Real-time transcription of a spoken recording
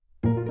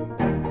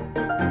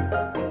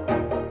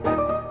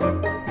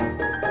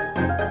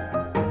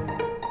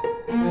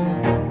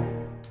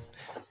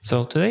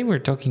So today we're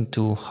talking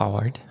to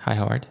Howard. Hi,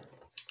 Howard.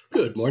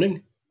 Good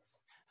morning.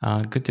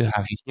 Good to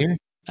have you here.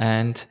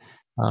 And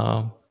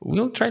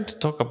we'll try to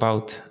talk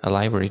about a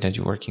library that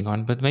you're working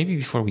on. But maybe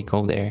before we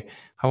go there,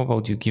 how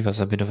about you give us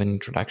a bit of an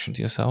introduction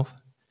to yourself?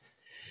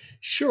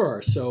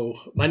 Sure. So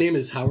my name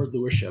is Howard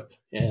Lewiship,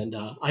 and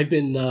I've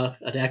been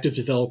an active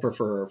developer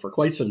for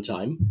quite some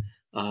time.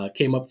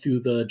 Came up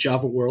through the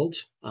Java world,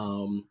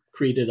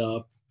 created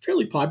a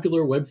fairly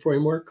popular web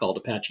framework called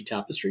Apache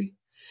Tapestry,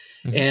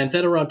 Hmm. and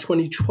then around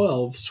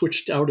 2012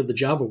 switched out of the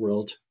Java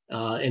world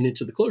and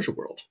into the Clojure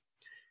world,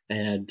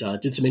 and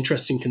did some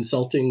interesting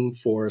consulting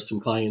for some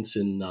clients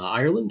in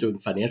Ireland doing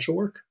financial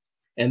work,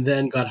 and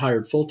then got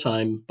hired full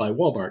time by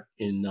Walmart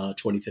in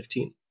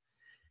 2015.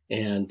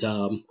 And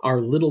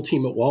our little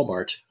team at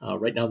Walmart,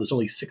 right now there's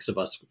only six of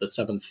us, with the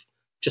seventh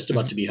just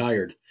about to Hmm. be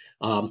hired,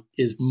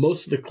 is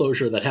most of the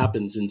closure that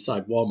happens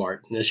inside Walmart.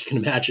 And as you can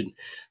imagine,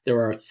 there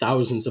are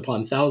thousands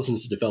upon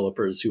thousands of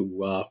developers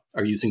who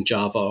are using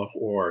Java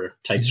or Hmm.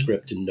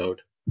 TypeScript and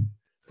Node.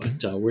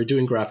 But Hmm. we're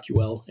doing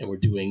GraphQL and we're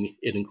doing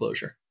it in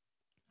Clojure.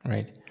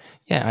 Right.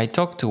 Yeah, I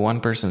talked to one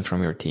person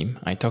from your team.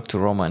 I talked to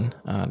Roman.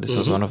 This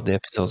was one Hmm. of the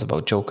episodes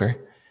about Joker.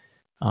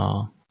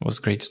 It was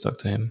great to talk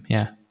to him.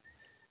 Yeah.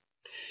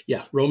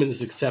 Yeah, Roman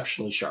is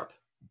exceptionally sharp.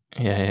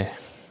 Yeah.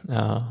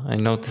 I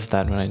noticed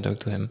that when I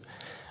talked to him.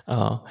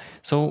 Uh,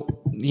 so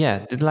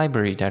yeah, the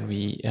library that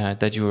we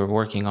that you were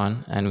working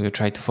on, and we'll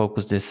try to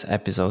focus this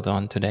episode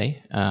on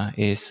today,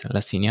 is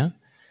Lasinia.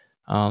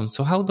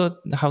 So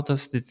how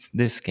does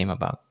this came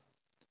about?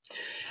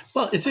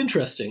 Well, it's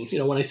interesting.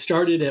 When I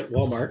started at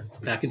Walmart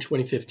back in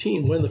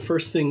 2015, one of the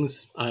first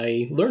things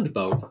I learned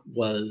about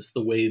was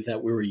the way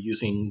that we were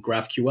using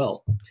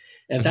GraphQL.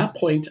 At that Hmm.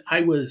 point,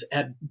 I was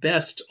at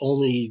best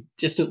only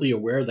distantly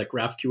aware that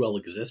GraphQL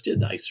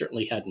existed. I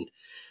certainly hadn't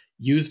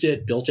used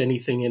it, built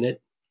anything in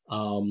it,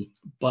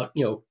 but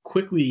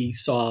quickly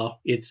saw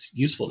its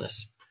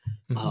usefulness.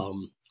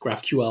 Hmm.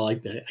 GraphQL,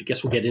 I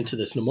guess we'll get into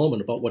this in a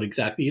moment about what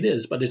exactly it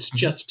is, but it's Hmm.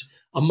 just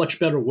a much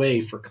better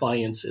way for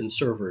clients and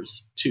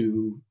servers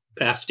to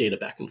pass data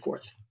back and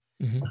forth.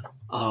 Hmm.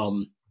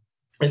 Um,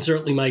 and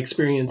certainly my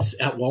experience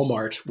at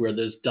Walmart, where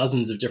there's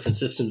dozens of different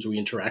systems we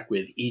interact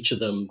with, each of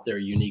them their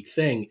unique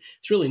thing,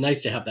 it's really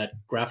nice to have that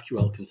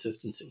GraphQL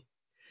consistency.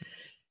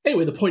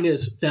 Anyway, the point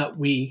is that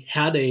we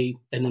had an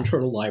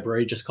internal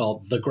library just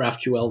called the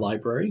GraphQL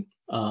library.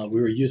 We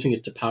were using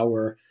it to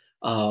power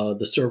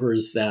the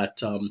servers that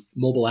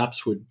mobile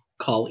apps would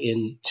call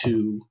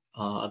into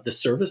the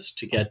service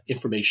to get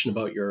information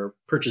about your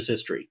purchase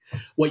history,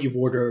 what you've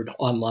ordered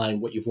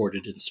online, what you've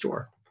ordered in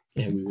store.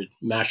 And we Hmm. would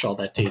mash all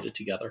that data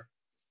together.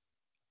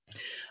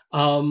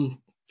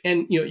 Um,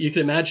 and you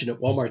can imagine at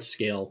Walmart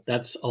scale,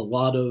 that's a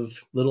lot of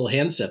little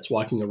handsets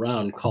walking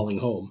around calling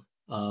home.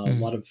 A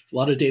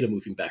lot of data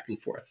moving back and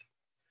forth.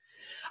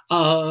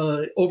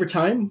 Over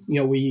time,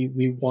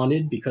 we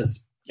wanted,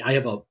 because I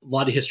have a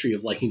lot of history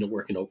of liking to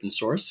work in open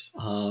source.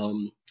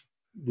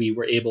 We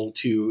were able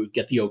to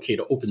get the okay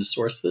to open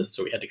source this,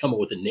 so we had to come up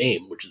with a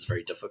name, which is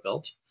very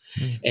difficult.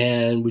 Hmm.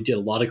 And we did a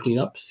lot of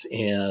cleanups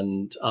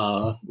and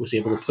was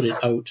able to put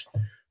it out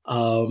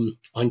on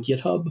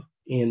GitHub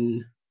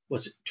in,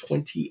 was it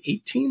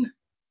 2018?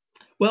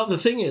 Well, the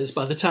thing is,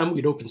 by the time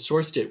we'd open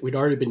sourced it, we'd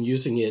already been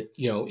using it,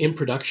 in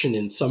production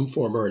in some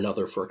form or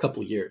another for a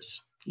couple of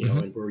years, and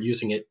Hmm. we're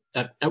using it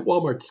at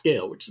Walmart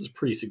scale, which is a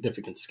pretty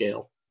significant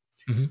scale.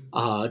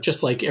 Hmm.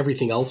 Just like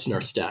everything else in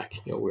our stack,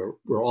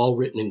 we're all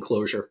written in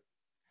Clojure,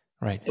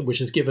 Right. which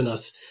has given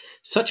us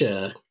such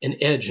an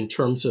edge in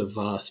terms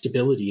of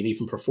stability and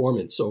even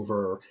performance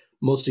over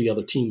most of the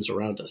other teams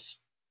around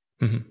us.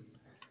 Hmm.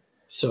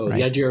 So the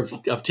Right. idea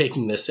of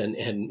taking this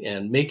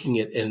and making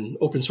it an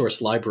open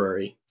source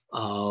library,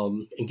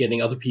 and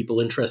getting other people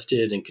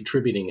interested and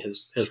contributing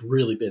has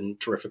really been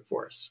terrific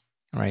for us.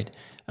 Right.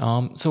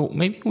 So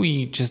maybe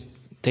we just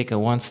take a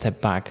one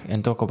step back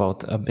and talk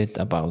about a bit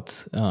about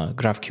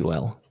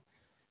GraphQL.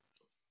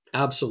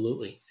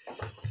 Absolutely.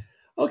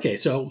 Okay,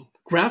 so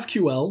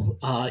GraphQL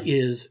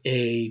is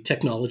a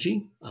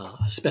technology,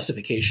 a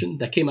specification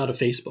that came out of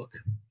Facebook.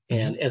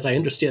 And Hmm. as I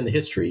understand the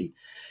history,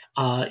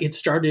 it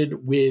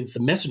started with the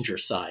messenger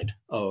side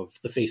of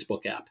the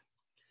Facebook app.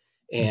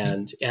 Hmm.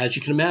 And as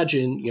you can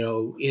imagine,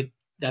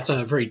 that's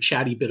a very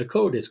chatty bit of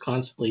code. It's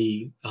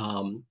constantly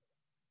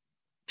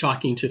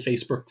talking to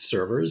Facebook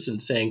servers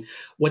and saying,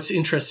 what's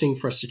interesting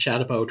for us to chat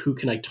about? Who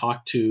can I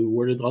talk to?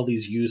 What are all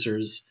these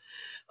users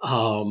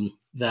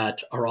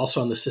that are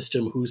also on the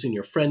system? Who's in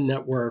your friend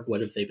network?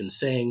 What have they been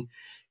saying?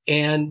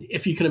 And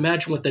if you can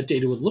imagine what that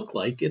data would look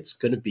like, it's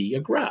going to be a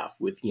graph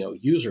with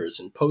users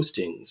and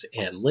postings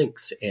and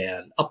links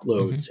and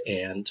uploads Hmm.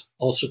 and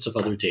all sorts of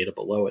other data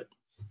below it.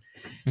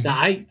 Now,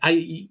 Hmm.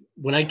 I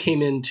when I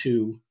came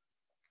into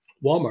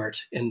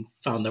Walmart and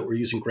found that we're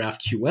using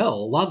GraphQL, a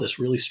lot of this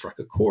really struck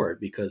a chord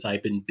because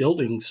I've been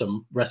building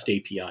some REST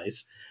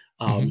APIs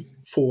Hmm.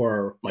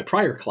 for my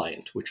prior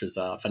client, which is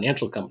a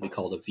financial company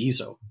called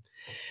Aviso.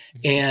 Hmm.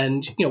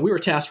 And we were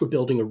tasked with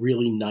building a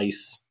really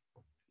nice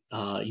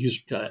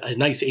a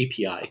nice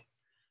API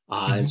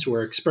And so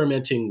we're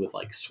experimenting with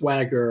like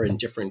Swagger and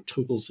different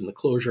tools in the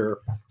Clojure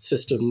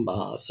system,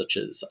 such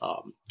as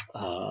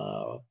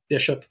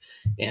Bishop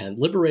and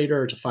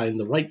Liberator, to find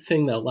the right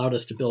thing that allowed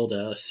us to build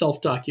a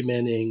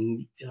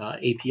self-documenting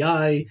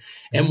API,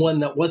 and one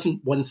that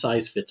wasn't one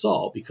size fits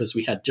all, because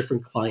we had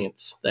different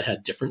clients that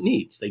had different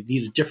needs. They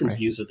needed different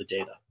views of the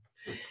data.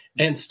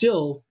 And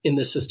still in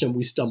this system,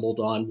 we stumbled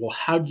on, well,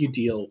 how do you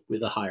deal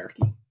with a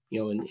hierarchy?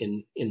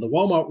 In the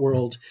Walmart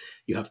world,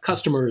 you have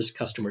customers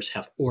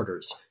have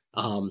orders.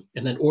 And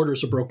then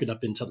orders are broken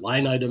up into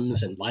line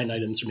items, and line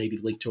items are maybe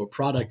linked to a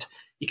product.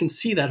 You can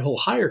see that whole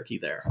hierarchy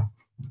there.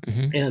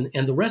 And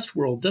the REST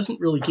world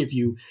doesn't really give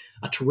you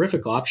a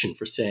terrific option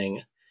for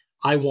saying,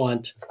 I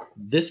want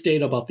this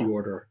data about the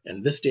order,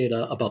 and this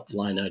data about the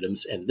line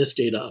items, and this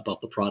data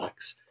about the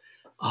products.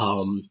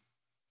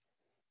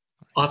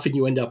 Often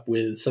you end up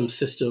with some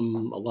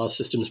system, a lot of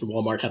systems in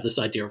Walmart have this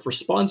idea of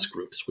response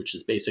groups, which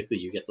is basically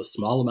you get the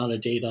small amount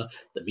of data,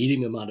 the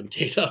medium amount of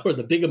data, or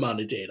the big amount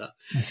of data.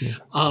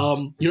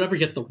 You never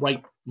get the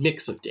right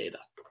mix of data.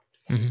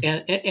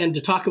 And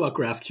to talk about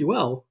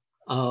GraphQL,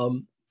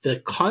 the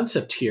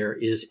concept here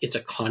is it's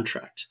a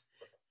contract.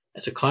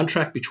 It's a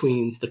contract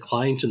between the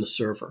client and the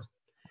server.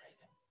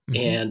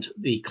 And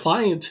the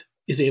client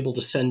is able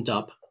to send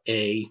up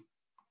a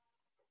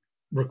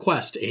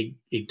request, a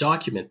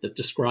document that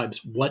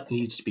describes what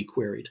needs to be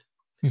queried.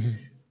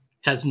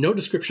 Has no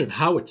description of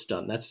how it's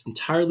done. That's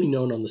entirely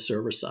known on the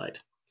server side.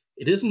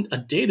 It isn't a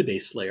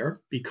database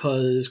layer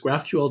because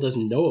GraphQL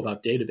doesn't know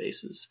about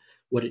databases.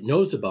 What it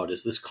knows about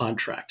is this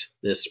contract,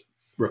 this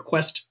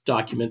request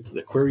document,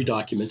 the query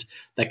document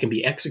that can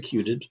be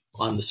executed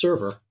on the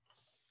server.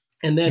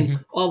 And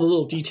then all the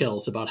little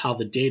details about how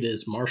the data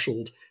is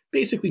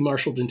basically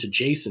marshaled into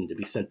JSON to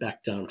be sent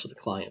back down to the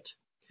client.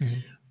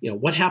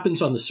 What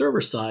happens on the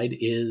server side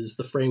is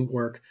the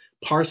framework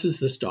parses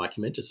this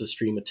document as a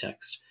stream of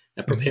text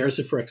and prepares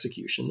it for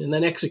execution, and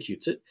then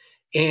executes it.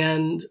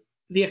 And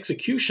the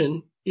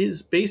execution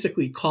is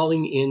basically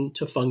calling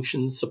into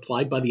functions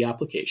supplied by the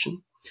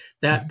application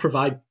that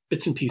provide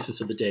bits and pieces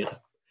of the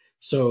data.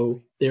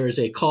 So there is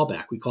a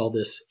callback. We call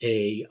this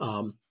a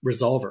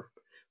resolver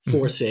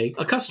for, say,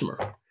 a customer.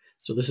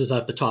 So this is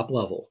at the top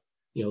level.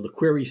 The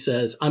query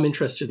says, I'm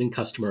interested in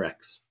customer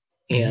X.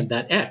 And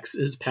that X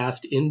is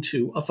passed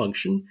into a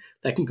function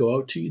that can go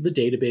out to the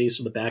database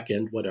or the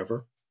backend,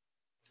 whatever,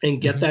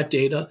 and get that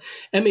data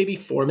and maybe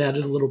format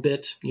it a little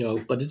bit,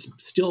 but it's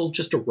still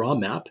just a raw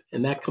map.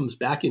 And that comes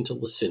back into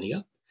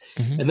Licinia.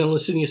 And then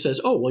Licinia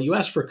says, oh, well, you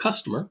asked for a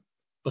customer,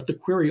 but the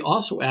query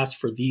also asks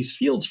for these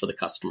fields for the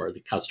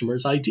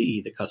customer's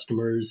ID, the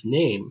customer's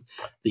name,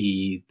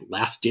 the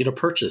last data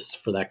purchase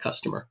for that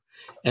customer.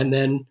 And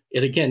then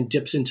it again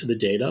dips into the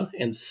data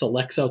and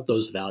selects out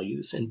those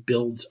values and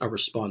builds a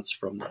response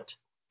from that.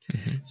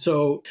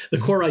 So the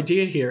core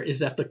idea here is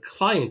that the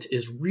client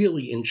is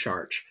really in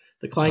charge.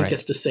 The client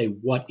gets to say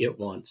what it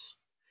wants.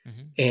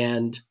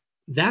 And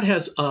that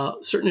has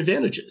certain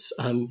advantages,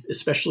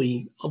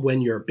 especially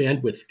when you're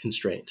bandwidth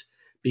constrained,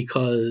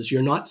 because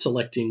you're not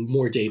selecting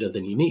more data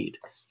than you need.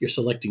 You're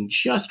selecting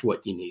just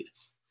what you need.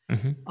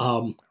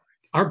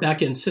 Our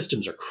backend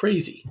systems are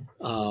crazy.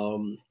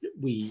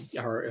 We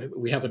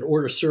have an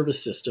order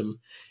service system,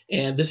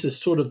 and this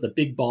is sort of the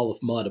big ball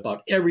of mud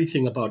about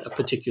everything about a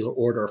particular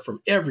order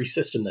from every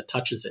system that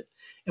touches it.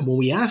 And when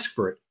we ask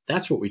for it,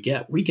 that's what we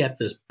get. We get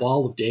this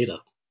ball of data,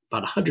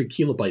 about 100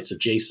 kilobytes of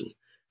JSON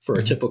for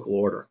a typical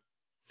order,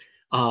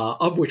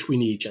 of which we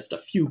need just a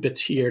few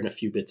bits here and a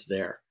few bits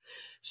there.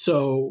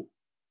 So,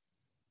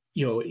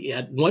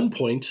 at one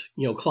point,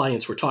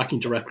 clients were talking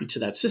directly to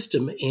that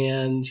system,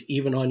 and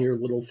even on your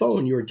little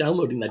phone, you were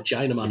downloading that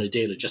giant amount of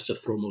data just to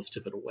throw most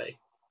of it away.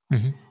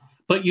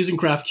 But using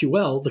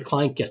GraphQL, the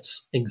client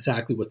gets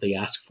exactly what they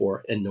ask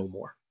for and no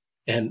more.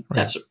 And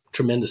that's a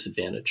tremendous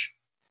advantage.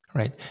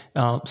 Right.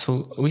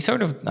 So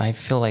I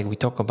feel like we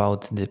talk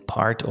about the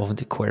part of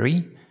the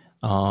query.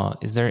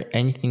 Is there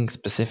anything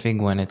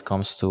specific when it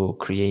comes to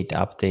create,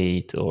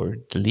 update, or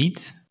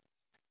delete?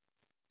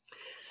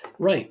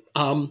 Right.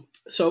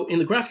 So in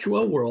the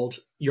GraphQL world,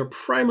 your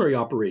primary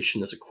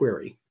operation is a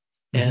query,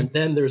 and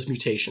then there's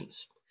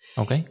mutations.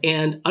 Okay.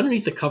 And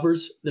underneath the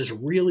covers, there's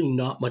really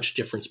not much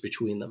difference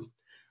between them.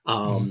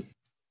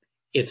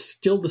 It's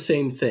still the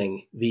same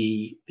thing.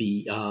 The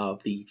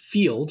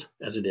field,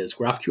 as it is,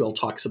 GraphQL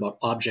talks about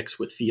objects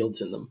with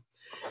fields in them.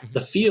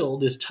 The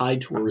field is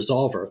tied to a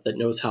resolver that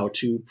knows how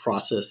to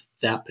process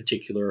that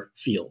particular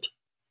field.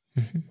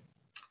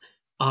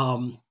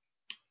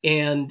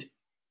 And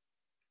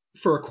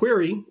for a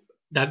query,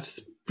 that's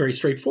very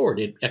straightforward.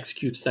 It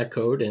executes that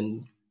code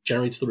and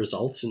generates the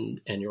results,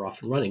 and you're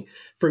off and running.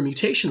 For a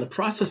mutation, the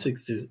process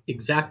is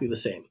exactly the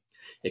same.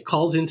 It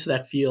calls into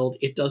that field,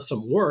 it does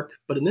some work,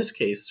 but in this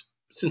case,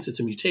 since it's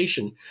a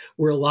mutation,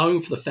 we're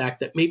allowing for the fact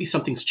that maybe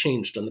something's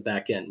changed on the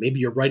back end. Maybe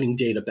you're writing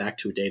data back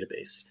to a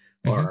database,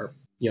 or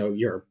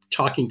you're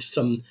talking to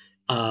some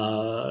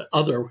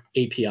other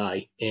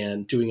API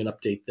and doing an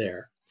update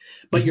there.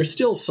 But you're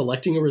still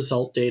selecting a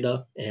result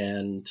data,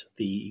 and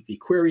the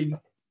query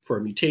for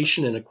a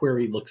mutation, and a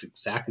query looks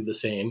exactly the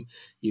same.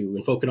 You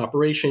invoke an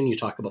operation, you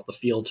talk about the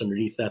fields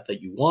underneath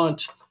that you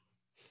want,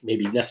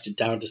 maybe nest it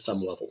down to some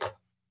level.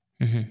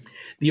 Mm-hmm.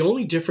 The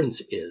only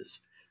difference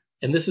is,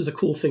 and this is a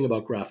cool thing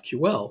about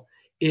GraphQL,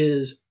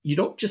 is you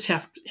don't just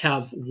have to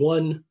have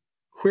one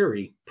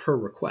query per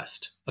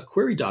request. A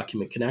query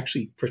document can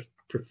actually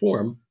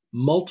perform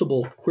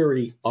multiple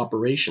query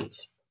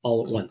operations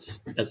all at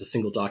once as a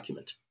single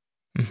document.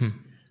 Mm-hmm.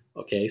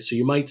 Okay, so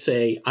you might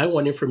say, I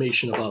want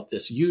information about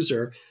this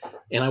user,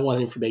 and I want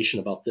information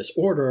about this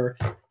order,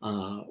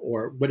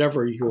 or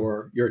whatever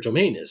your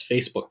domain is.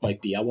 Facebook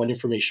might be, I want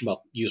information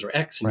about user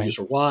X and Right.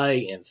 user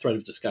Y and thread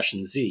of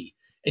discussion Z.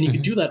 And you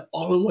can do that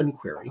all in one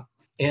query.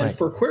 And Right.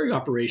 for a query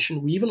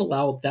operation, we even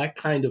allow that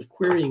kind of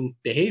querying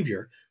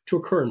behavior to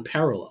occur in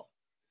parallel.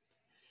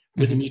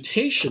 With a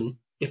mutation,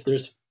 if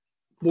there's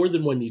more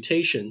than one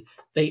mutation,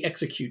 they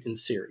execute in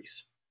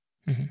series.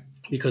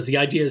 Because the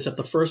idea is that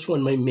the first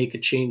one may make a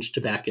change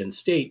to backend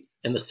state,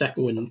 and the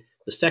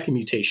second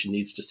mutation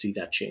needs to see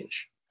that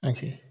change. I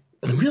see.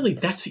 But really,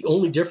 that's the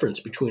only difference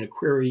between a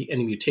query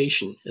and a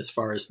mutation as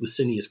far as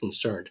Lucini is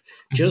concerned.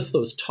 Just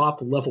those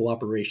top level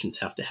operations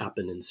have to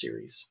happen in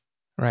series.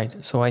 Right.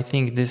 So I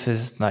think this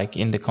is like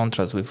in the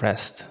contrast with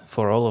REST.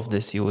 For all of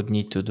this, you would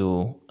need to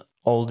do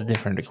all the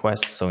different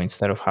requests. So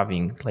instead of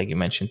having, like you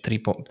mentioned,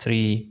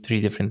 three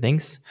different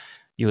things,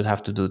 you would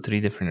have to do 3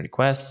 different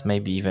requests,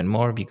 maybe even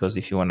more, because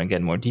if you want to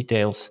get more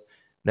details,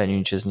 then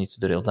you just need to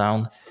drill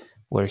down.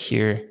 Where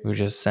here, we're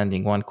just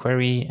sending one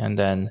query, and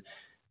then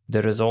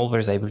the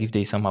resolvers, I believe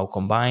they somehow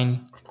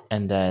combine,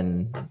 and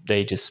then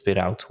they just spit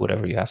out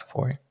whatever you ask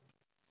for.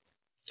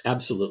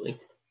 Absolutely.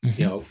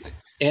 You know,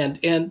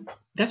 and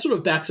that sort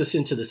of backs us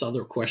into this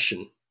other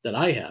question that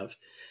I have.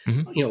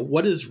 You know,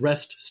 what does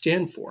REST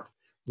stand for?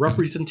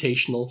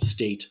 Representational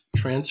State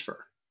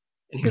Transfer.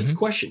 And here's the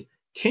question.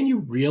 Can you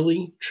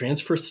really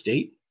transfer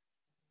state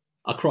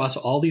across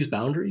all these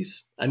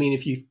boundaries? I mean,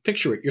 if you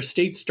picture it, your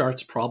state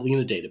starts probably in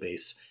a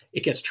database.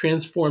 It gets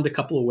transformed a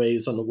couple of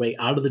ways on the way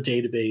out of the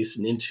database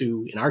and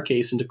into, in our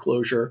case, into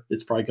Clojure.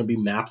 It's probably going to be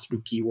maps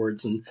with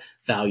keywords and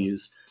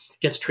values.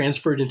 Gets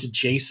transferred into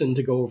JSON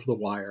to go over the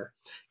wire.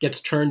 Gets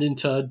turned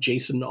into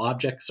JSON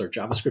objects or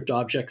JavaScript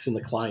objects in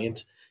the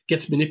client.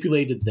 Gets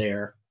manipulated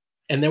there.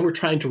 And then we're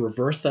trying to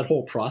reverse that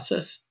whole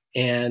process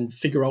and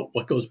figure out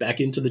what goes back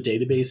into the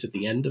database at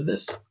the end of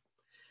this.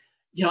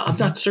 You know, I'm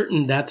not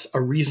certain that's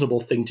a reasonable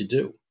thing to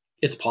do.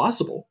 It's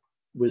possible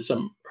with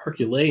some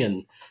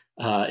Herculean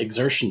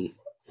exertion,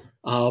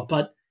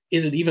 but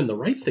is it even the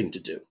right thing to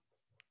do?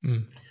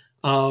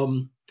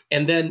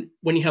 And then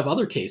when you have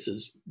other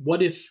cases,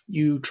 what if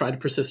you try to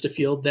persist a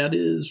field that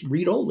is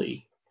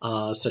read-only,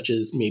 such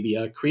as maybe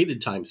a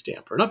created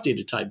timestamp or an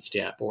updated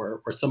timestamp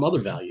or some other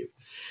value?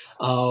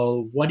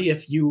 What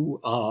if you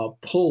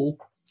pull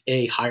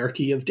a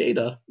hierarchy of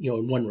data, you know,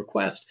 in one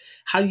request?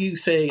 How do you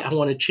say, I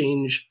want to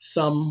change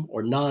some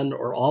or none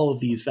or all of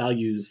these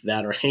values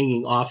that are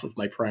hanging off of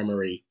my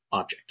primary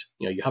object?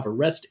 You know, you have a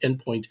REST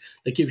endpoint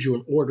that gives you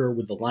an order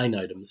with the line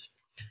items.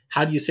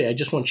 How do you say, I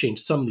just want to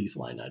change some of these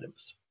line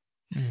items?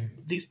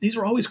 These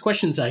are always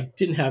questions I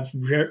didn't have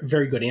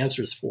very good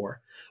answers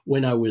for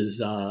when I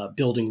was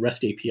building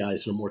REST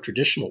APIs in a more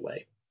traditional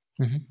way.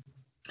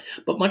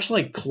 But much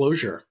like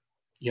Clojure,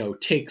 you know,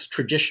 takes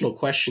traditional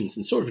questions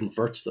and sort of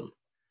inverts them.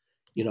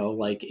 You know,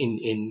 like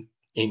in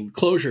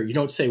Clojure, you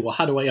don't say, well,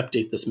 how do I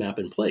update this map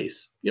in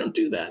place? You don't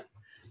do that.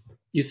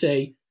 You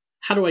say,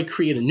 how do I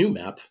create a new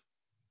map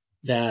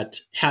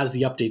that has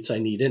the updates I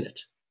need in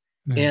it?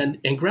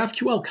 And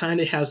GraphQL kind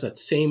of has that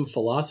same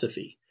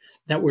philosophy,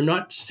 that we're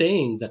not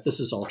saying that this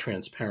is all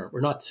transparent. We're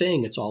not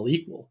saying it's all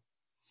equal.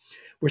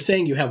 We're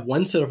saying you have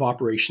one set of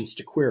operations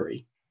to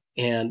query.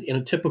 And in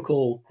a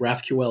typical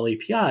GraphQL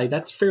API,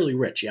 that's fairly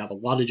rich. You have a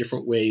lot of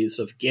different ways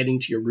of getting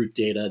to your root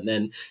data, and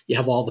then you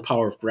have all the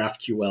power of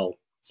GraphQL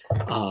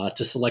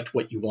to select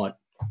what you want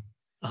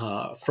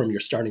from your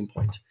starting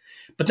point.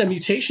 But then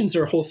mutations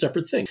are a whole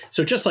separate thing.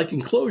 So just like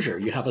in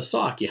Clojure, you have a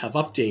sock, you have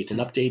update and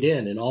update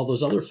in, and all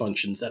those other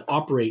functions that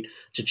operate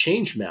to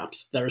change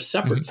maps that are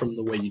separate from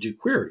the way you do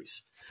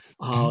queries.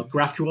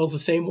 GraphQL is the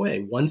same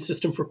way. One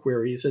system for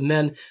queries, and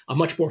then a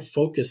much more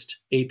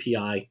focused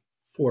API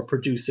for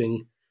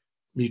producing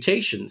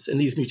mutations. And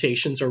these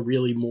mutations are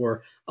really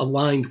more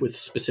aligned with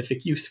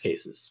specific use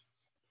cases.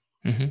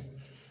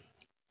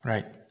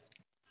 Right.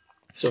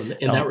 So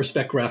in that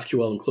respect,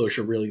 GraphQL and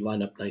Clojure really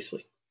line up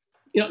nicely.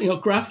 You know,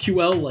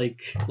 GraphQL,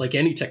 like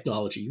any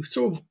technology, you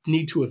sort of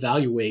need to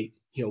evaluate,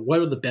 you know, what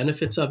are the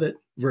benefits of it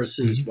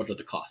versus what are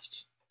the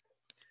costs.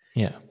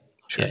 Yeah,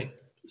 sure. Okay.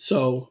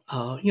 So,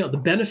 you know, the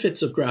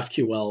benefits of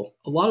GraphQL,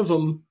 a lot of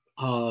them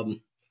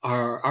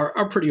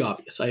are pretty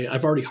obvious.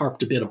 I've already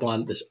harped a bit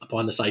upon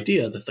this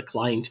idea that the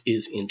client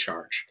is in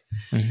charge.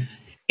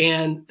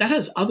 And that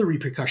has other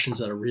repercussions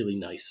that are really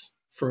nice.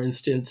 For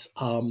instance,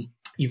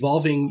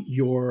 evolving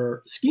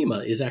your schema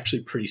is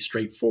actually pretty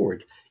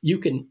straightforward. You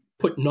can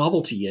put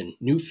novelty in,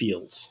 new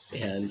fields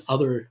and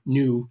other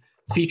new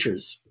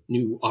features,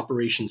 new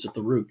operations at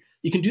the root.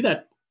 You can do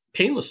that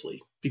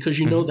painlessly because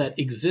you know that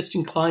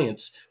existing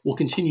clients will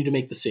continue to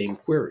make the same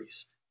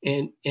queries.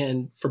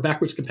 And for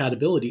backwards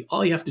compatibility,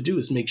 all you have to do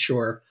is make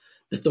sure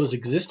that those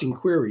existing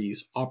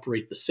queries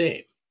operate the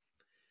same,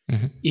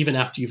 even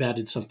after you've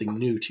added something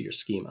new to your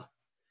schema.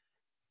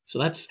 So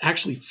that's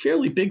actually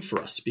fairly big for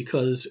us,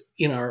 because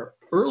in our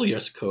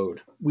earliest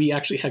code, we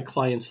actually had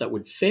clients that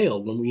would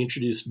fail when we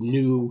introduced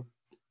new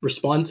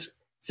response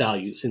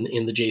values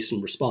in the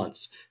JSON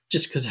response,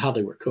 just because of how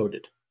they were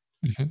coded.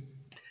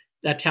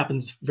 That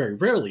happens very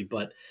rarely,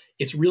 but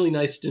it's really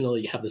nice to know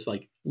that you have this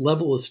like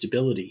level of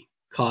stability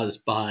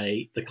caused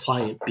by the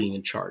client being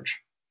in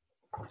charge.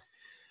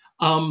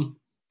 And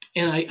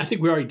I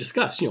think we already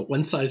discussed,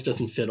 one size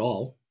doesn't fit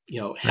all.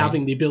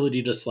 Having the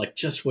ability to select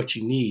just what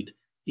you need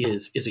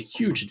is a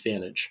huge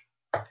advantage.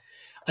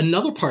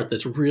 Another part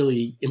that's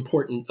really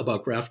important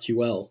about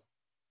GraphQL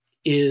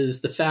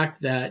is the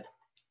fact that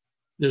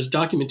there's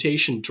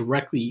documentation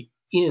directly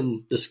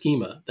in the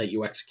schema that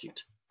you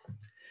execute.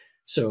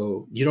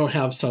 So you don't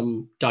have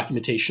some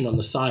documentation on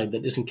the side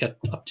that isn't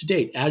kept up to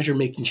date. As you're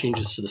making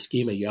changes to the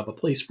schema, you have a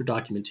place for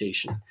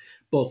documentation,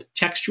 both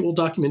textual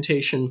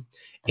documentation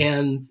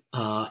and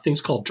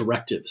things called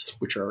directives,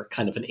 which are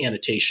kind of an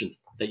annotation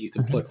that you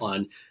can put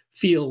on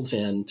fields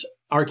and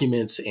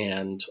arguments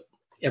and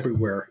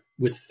everywhere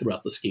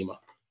throughout the schema.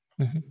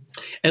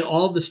 And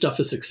all of this stuff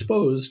is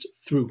exposed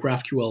through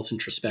GraphQL's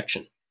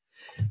introspection.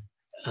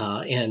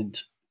 And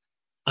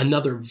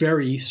another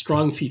very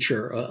strong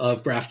feature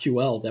of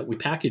GraphQL that we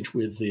package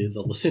with the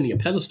Licinia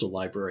Pedestal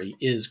library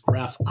is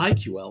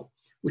GraphIQL,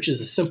 which is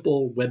a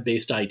simple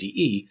web-based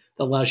IDE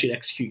that allows you to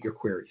execute your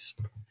queries.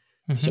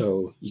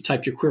 So you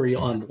type your query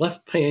on the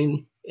left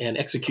pane and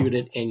execute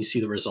it, and you see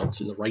the results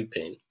in the right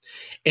pane.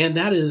 And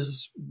that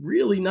is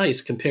really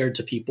nice compared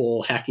to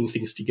people hacking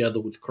things together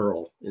with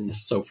curl and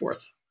so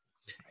forth.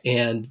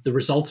 And the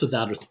results of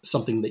that are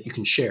something that you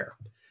can share.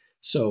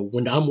 So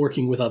when I'm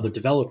working with other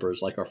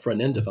developers, like our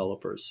front-end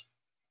developers,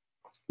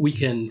 we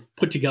can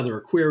put together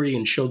a query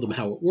and show them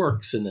how it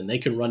works, and then they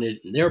can run it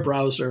in their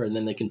browser, and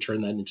then they can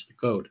turn that into the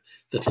code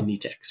that they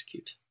need to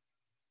execute.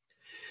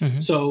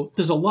 So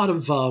there's a lot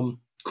of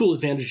cool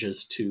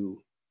advantages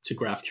to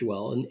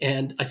GraphQL.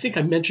 And I think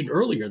I mentioned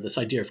earlier this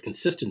idea of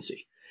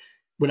consistency.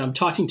 When I'm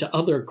talking to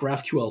other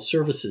GraphQL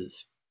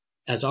services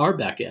as our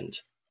backend,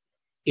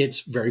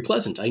 it's very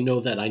pleasant. I know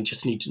that I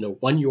just need to know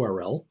one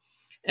URL,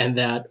 and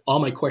that all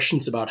my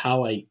questions about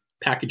how I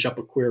package up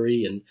a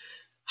query and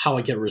how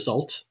I get a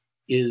result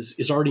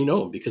is already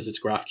known because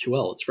it's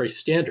GraphQL. It's very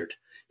standard,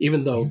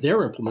 even though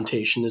their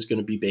implementation is going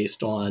to be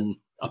based on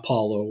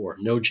Apollo or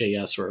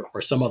Node.js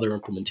or some other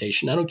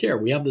implementation. I don't care.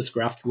 We have this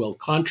GraphQL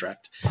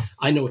contract.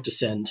 I know what to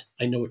send.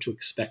 I know what to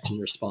expect in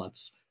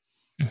response.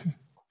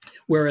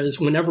 Whereas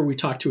whenever we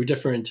talk to a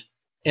different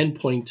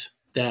endpoint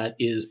that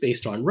is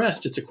based on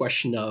REST, it's a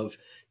question of,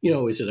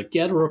 is it a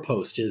get or a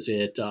post? Is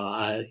it,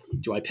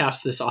 do I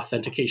pass this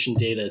authentication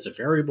data as a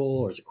variable,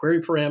 or as a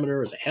query parameter,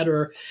 or as a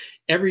header?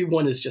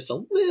 Everyone is just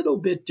a little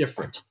bit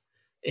different.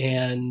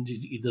 And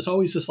there's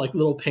always this like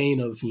little pain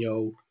of,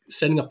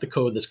 setting up the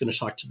code that's going to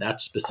talk to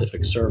that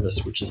specific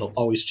service, which is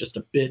always just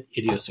a bit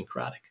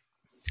idiosyncratic.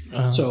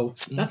 So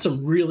that's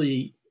some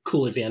really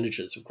cool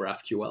advantages of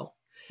GraphQL.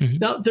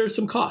 Now, there's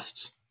some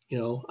costs.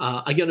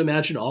 I can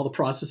imagine all the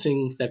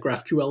processing that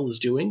GraphQL is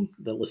doing,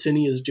 that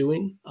Licinia is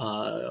doing,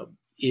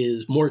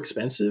 is more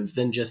expensive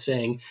than just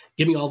saying,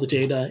 give me all the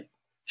data,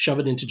 shove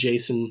it into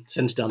JSON,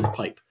 send it down the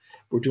pipe.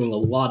 We're doing a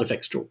lot of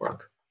extra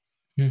work.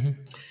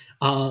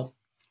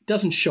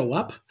 Doesn't show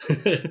up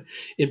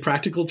in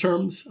practical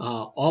terms.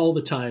 All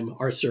the time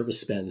our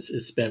service spends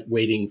is spent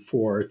waiting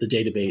for the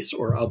database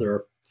or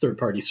other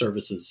third-party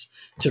services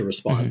to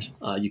respond.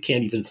 You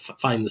can't even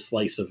find the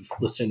slice of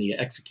Licinia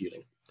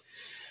executing.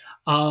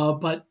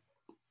 But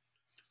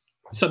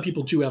some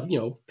people do have,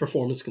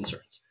 performance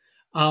concerns.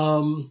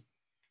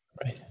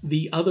 What's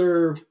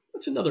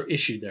another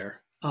issue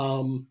there?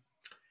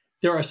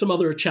 There are some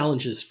other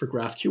challenges for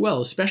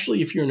GraphQL,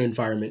 especially if you're in an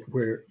environment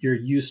where you're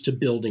used to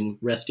building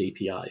REST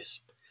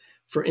APIs.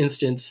 For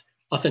instance,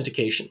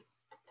 authentication.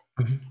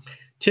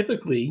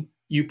 Typically,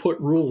 you put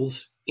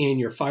rules in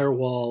your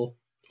firewall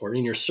or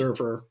in your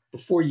server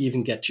before you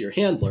even get to your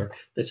handler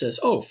that says,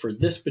 for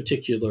this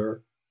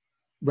particular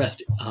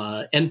REST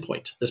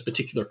endpoint, this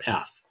particular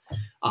path,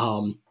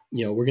 we're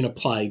going to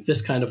apply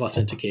this kind of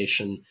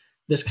authentication,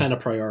 this kind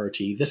of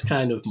priority, this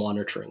kind of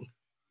monitoring.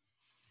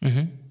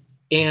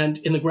 And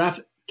in the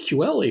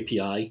GraphQL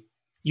API,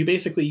 you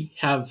basically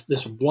have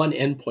this one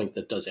endpoint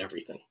that does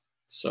everything.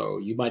 So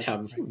you might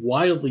have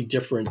wildly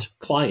different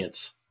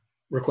clients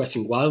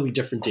requesting wildly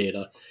different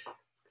data,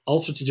 all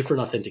sorts of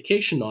different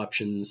authentication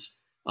options,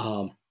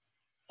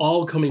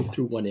 all coming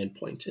through one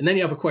endpoint. And then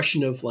you have a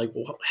question of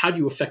how do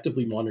you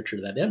effectively monitor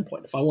that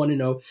endpoint? If I want to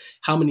know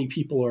how many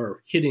people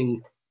are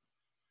hitting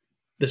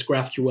this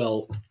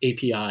GraphQL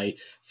API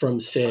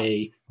from,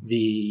 say,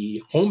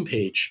 the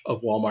homepage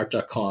of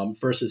Walmart.com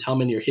versus how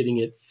many are hitting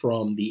it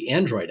from the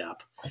Android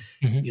app,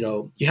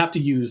 you have to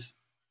use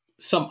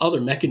some other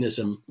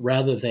mechanism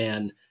rather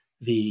than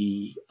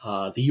the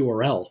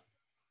URL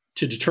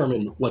to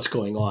determine what's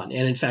going on.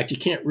 And in fact, you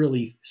can't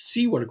really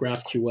see what a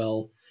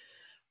GraphQL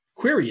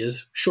query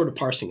is short of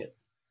parsing it.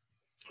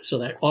 So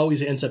that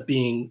always ends up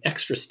being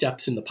extra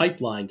steps in the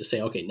pipeline to say,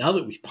 okay, now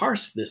that we've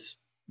parsed this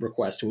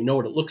request and we know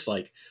what it looks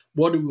like,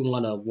 what do we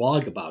want to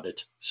log about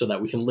it so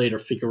that we can later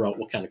figure out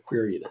what kind of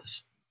query it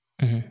is?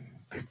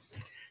 Mm-hmm.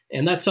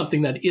 And that's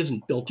something that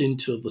isn't built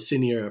into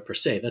Listeria per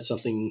se. That's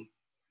something,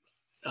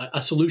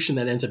 a solution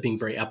that ends up being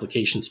very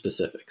application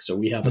specific. So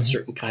we have a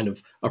certain kind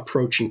of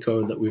approach and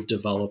code that we've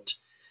developed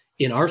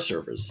in our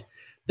servers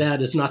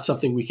that is not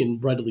something we can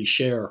readily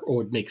share or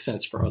would make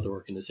sense for other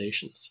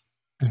organizations.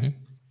 Mm-hmm.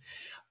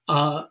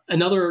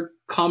 Another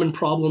common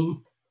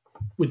problem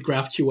with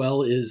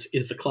GraphQL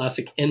is the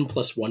classic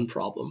N+1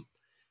 problem,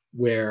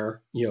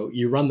 where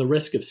you run the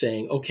risk of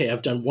saying, okay,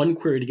 I've done one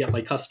query to get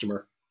my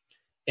customer,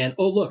 and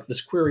oh look,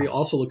 this query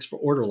also looks for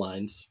order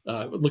lines,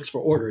 looks for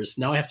orders.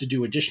 Now I have to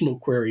do additional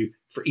query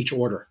for each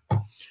order.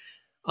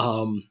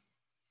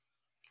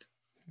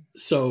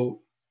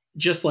 So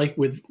just like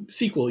with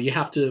SQL, you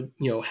have to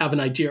have an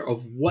idea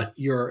of what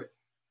your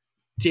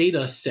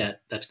data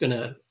set that's going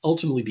to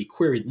ultimately be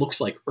queried looks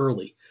like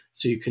early,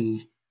 so you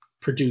can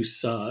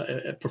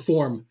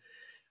perform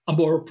a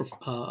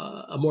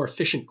more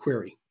efficient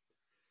query.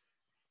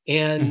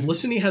 And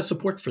Listeria has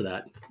support for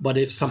that, but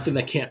it's something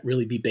that can't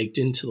really be baked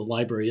into the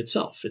library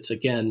itself. It's,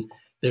 again,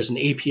 there's an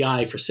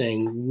API for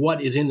saying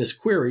what is in this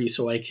query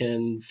so I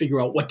can figure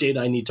out what data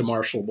I need to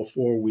marshal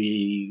before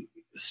we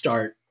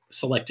start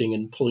selecting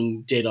and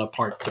pulling data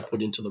apart to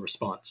put into the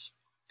response.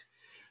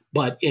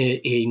 But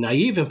a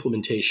naive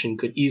implementation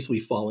could easily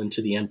fall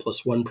into the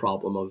N+1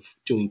 problem of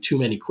doing too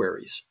many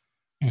queries.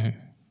 Mm-hmm.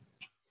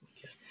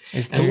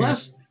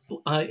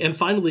 Okay. And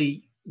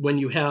finally, when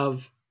you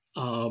have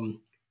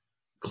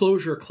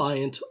Clojure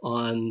client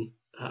on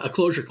a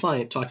Clojure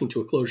client talking to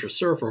a Clojure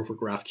server over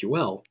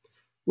GraphQL,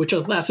 which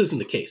alas isn't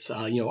the case.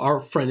 Our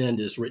front end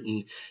is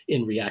written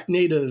in React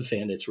Native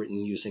and it's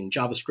written using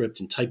JavaScript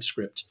and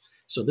TypeScript.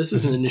 So this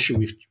isn't an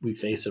issue we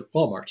face at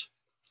Walmart.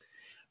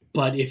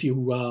 But if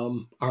you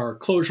are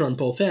Clojure on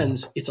both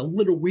ends, it's a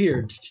little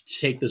weird to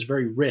take this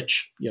very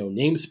rich,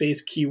 namespace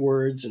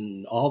keywords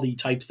and all the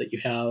types that you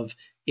have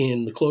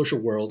in the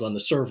Clojure world on the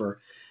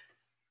server,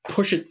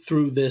 push it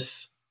through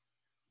this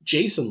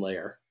JSON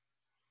layer,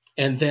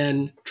 and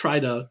then try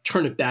to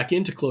turn it back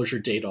into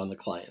Clojure data on the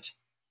client.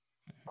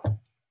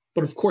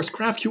 But of course,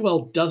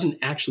 GraphQL doesn't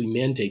actually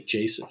mandate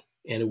JSON.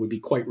 And it would be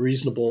quite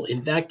reasonable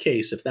in that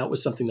case, if that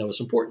was something that was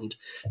important,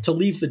 to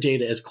leave the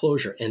data as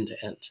Clojure end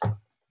to end.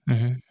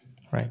 Mm-hmm.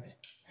 Right.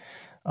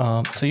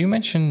 So you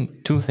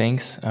mentioned two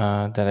things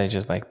that I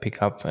just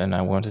pick up, and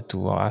I wanted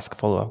to ask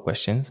follow-up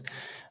questions.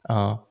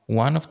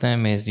 One of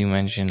them is you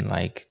mentioned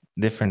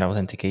different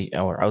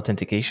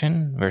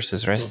authentication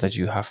versus REST, that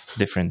you have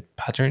different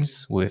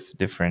patterns with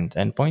different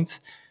endpoints.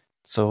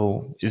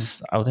 So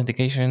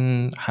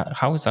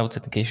how is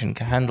authentication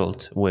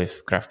handled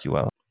with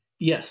GraphQL?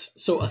 Yes.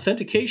 So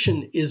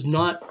authentication is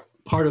not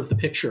part of the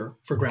picture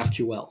for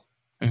GraphQL.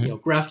 Mm-hmm.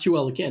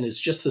 GraphQL, again,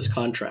 is just this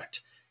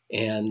contract.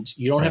 And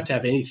you don't have to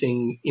have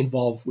anything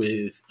involved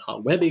with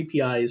web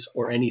APIs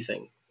or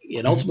anything.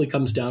 It ultimately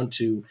comes down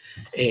to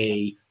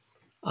a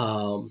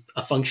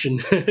function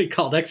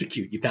called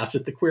execute. You pass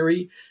it the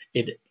query,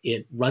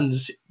 it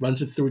runs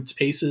it through its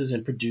paces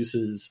and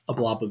produces a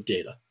blob of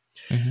data.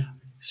 Mm-hmm.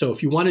 So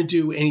if you want to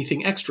do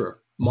anything extra,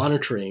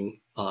 monitoring,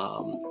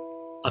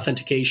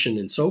 authentication,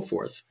 and so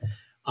forth,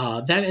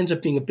 that ends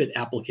up being a bit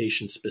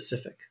application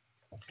specific.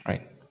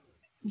 Right.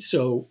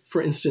 So,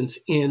 for instance,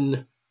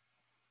 in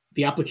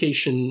the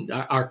application,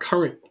 our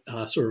current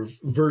sort of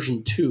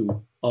version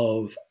 2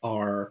 of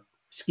our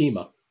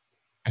schema,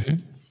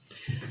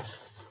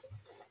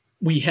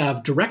 we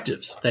have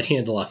directives that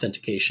handle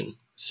authentication.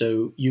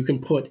 So you can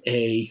put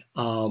a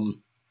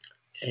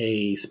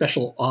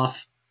special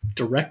auth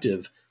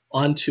directive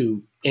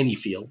onto any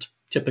field.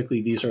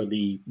 Typically, these are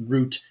the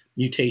root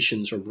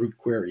mutations or root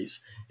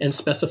queries, and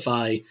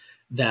specify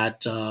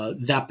that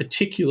that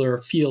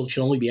particular field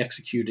can only be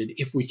executed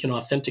if we can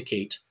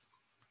authenticate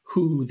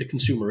who the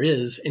consumer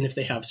is and if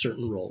they have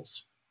certain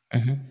roles.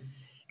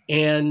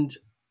 And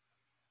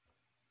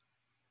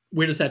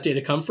where does that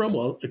data come from?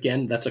 Well,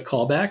 again, that's a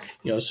callback.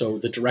 So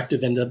the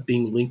directive ended up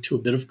being linked to a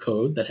bit of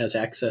code that has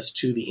access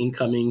to the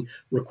incoming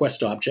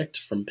request object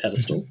from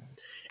Pedestal,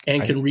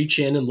 and can reach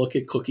in and look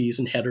at cookies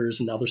and headers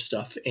and other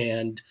stuff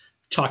and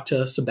talk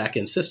to some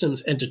backend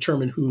systems and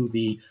determine who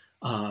the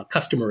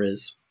customer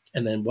is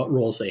and then what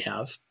roles they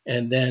have.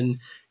 And then,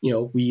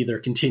 we either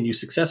continue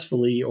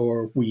successfully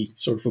or we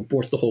sort of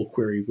abort the whole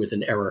query with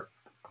an error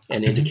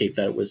and indicate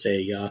that it was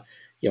an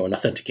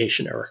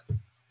authentication error.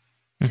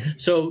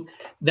 So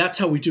that's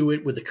how we do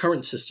it with the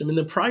current system. In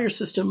the prior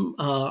system,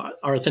 our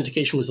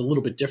authentication was a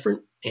little bit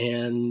different,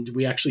 and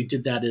we actually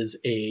did that as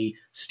a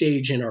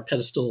stage in our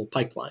Pedestal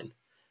pipeline.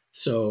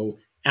 So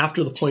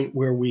after the point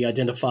where we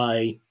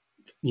identify,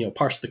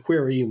 parse the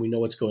query and we know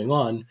what's going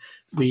on,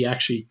 we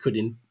actually could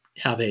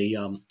have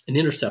an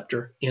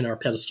interceptor in our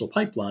Pedestal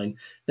pipeline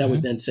that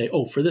would then say,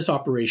 oh, for this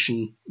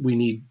operation, we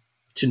need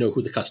to know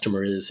who the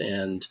customer is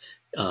and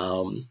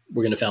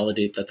we're going to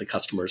validate that the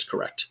customer is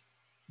correct.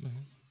 Mm-hmm.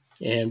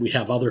 And we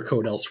have other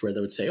code elsewhere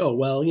that would say, oh,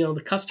 well,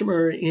 the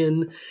customer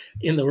in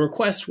the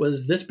request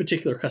was this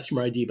particular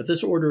customer ID, but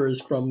this order is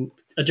from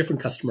a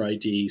different customer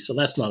ID, so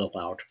that's not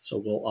allowed.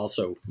 So we'll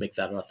also make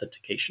that an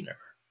authentication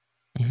error.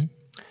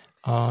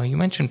 Mm-hmm. You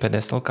mentioned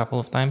pedestal a couple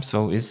of times.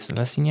 So is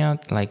Licinia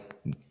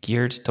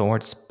geared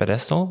towards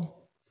pedestal?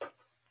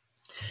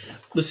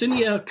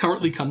 Licinia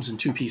currently comes in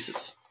two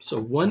pieces. So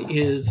one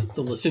is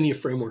the Licinia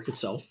framework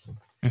itself,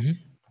 mm-hmm.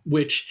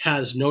 which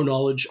has no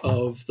knowledge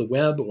of the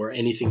web or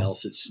anything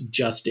else. It's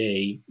just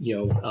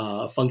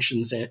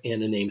functions and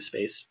a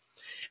namespace.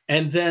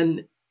 And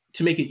then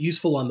to make it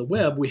useful on the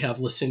web, we have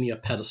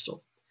Licinia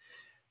Pedestal.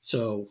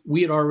 So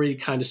we had already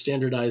kind of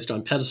standardized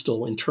on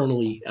Pedestal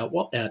internally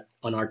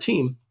on our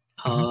team.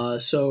 Mm-hmm.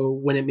 So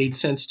when it made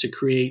sense to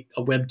create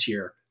a web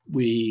tier,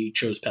 we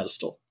chose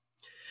Pedestal.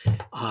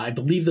 I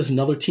believe there's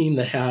another team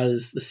that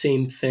has the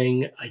same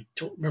thing. I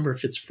don't remember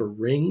if it's for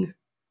Ring.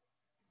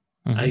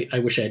 Mm-hmm. I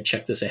wish I had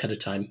checked this ahead of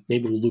time.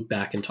 Maybe we'll loop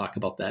back and talk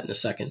about that in a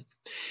second.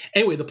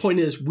 Anyway, the point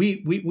is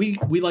we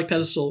like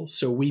Pedestal,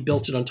 so we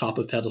built it on top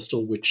of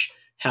Pedestal, which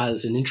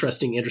has an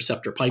interesting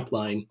interceptor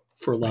pipeline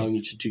for allowing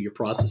you to do your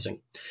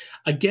processing.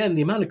 Again,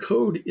 the amount of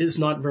code is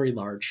not very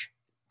large.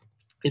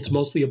 It's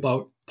mostly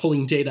about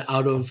pulling data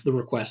out of the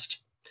request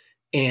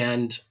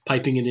and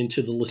piping it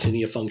into the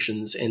Licinia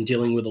functions and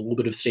dealing with a little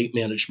bit of state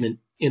management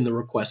in the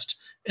request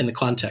and the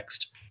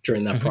context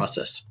during that mm-hmm.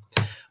 process.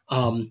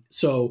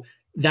 So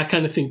that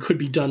kind of thing could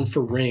be done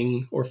for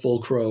Ring or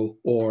Fulcro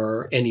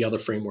or any other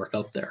framework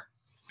out there.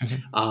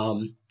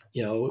 Mm-hmm.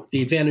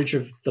 The advantage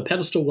of the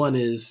Pedestal one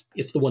is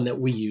it's the one that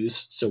we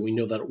use, so we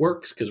know that it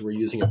works because we're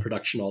using it in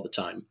production all the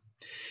time.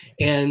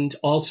 And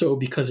also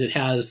because it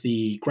has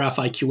the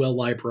GraphIQL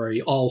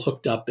library all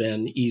hooked up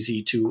and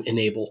easy to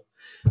enable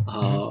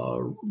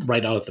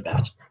right out of the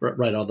bat,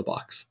 right out of the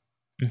box.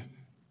 Mm-hmm.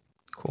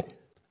 Cool.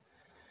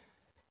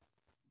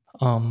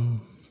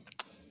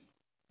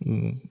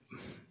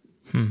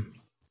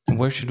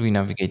 Where should we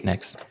navigate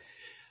next?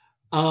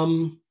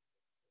 I'm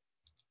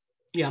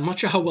not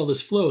sure how well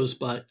this flows,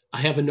 but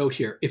I have a note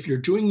here. If you're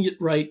doing it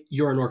right,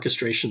 you're an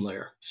orchestration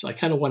layer. So I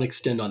kind of want to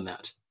extend on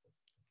that.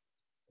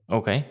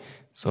 Okay.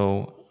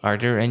 So are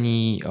there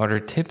any other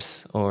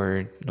tips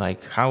or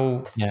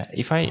how,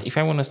 if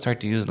I want to start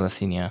to use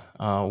Licinia,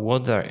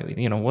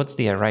 what's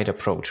the right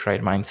approach,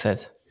 right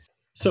mindset?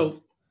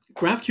 So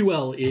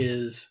GraphQL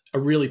is a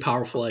really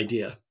powerful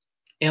idea.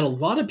 And a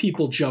lot of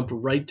people jump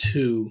right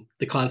to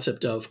the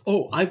concept of,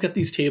 oh, I've got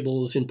these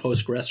tables in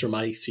Postgres or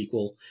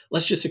MySQL.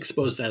 Let's just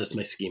expose that as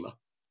my schema.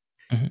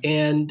 Mm-hmm.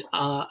 And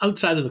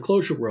outside of the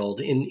Clojure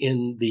world,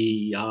 in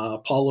the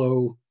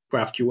Apollo,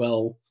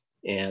 GraphQL,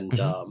 and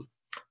mm-hmm.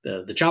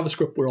 The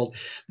JavaScript world,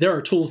 there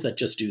are tools that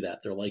just do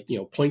that. They're like,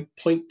 point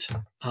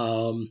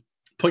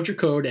your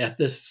code at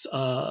this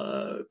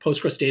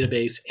Postgres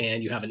database,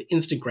 and you have an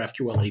instant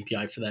GraphQL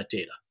API for that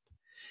data.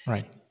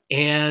 Right.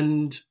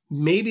 And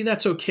maybe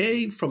that's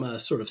okay from a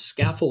sort of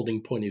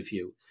scaffolding point of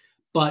view.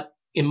 But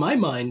in my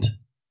mind,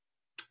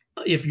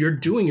 if you're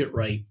doing it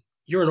right,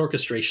 you're an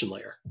orchestration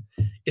layer.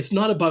 It's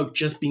not about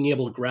just being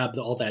able to grab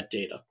all that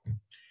data.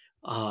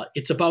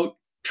 It's about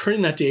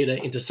turning that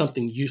data into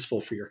something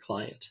useful for your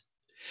client.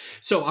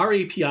 So our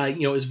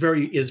API, is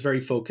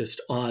very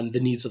focused on the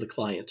needs of the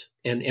client.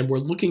 And we're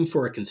looking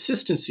for a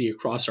consistency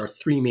across our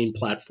three main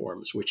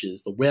platforms, which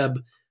is the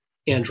web,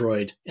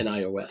 Android, and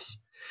iOS.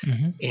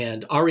 Mm-hmm.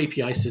 And our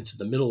API sits in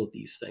the middle of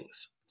these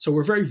things. So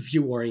we're very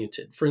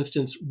view-oriented. For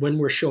instance, when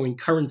we're showing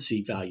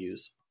currency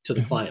values to the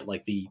mm-hmm. client,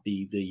 like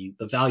the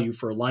value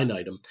for a line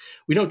item,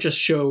 we don't just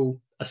show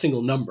a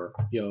single number,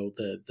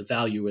 the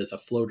value as a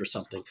float or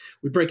something.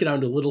 We break it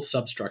down to a little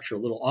substructure, a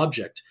little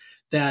object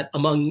that,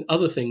 among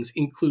other things,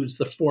 includes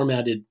the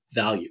formatted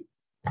value,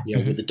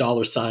 mm-hmm. with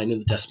the $sign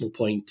and the decimal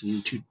point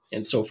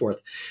and so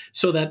forth.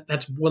 So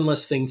that's one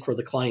less thing for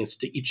the clients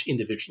to each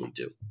individually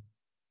do.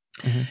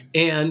 Mm-hmm.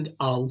 And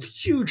a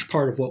huge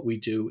part of what we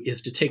do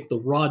is to take the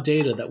raw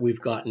data that we've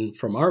gotten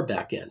from our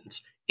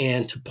backends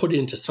and to put it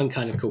into some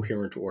kind of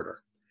coherent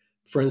order.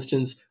 For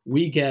instance,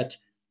 we get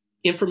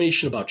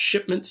information about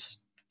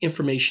shipments,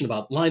 information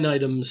about line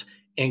items,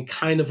 and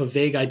kind of a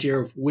vague idea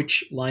of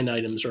which line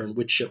items are in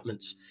which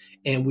shipments.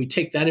 And we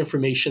take that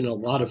information and a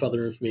lot of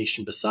other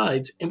information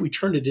besides, and we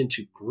turn it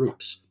into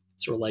groups.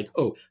 So we're like,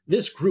 oh,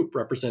 this group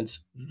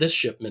represents this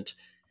shipment,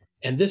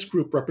 and this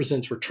group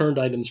represents returned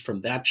items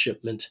from that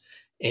shipment,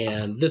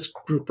 and this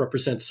group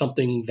represents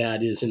something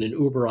that is in an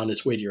Uber on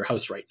its way to your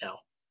house right now,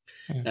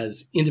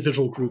 as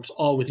individual groups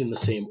all within the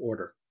same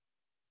order.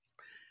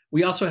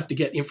 We also have to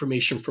get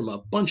information from a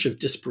bunch of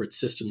disparate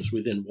systems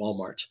within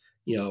Walmart.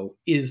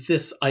 Is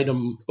this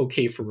item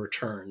okay for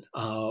return?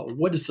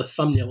 What is the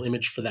thumbnail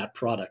image for that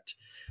product?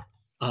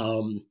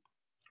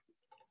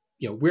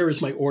 Where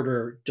is my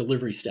order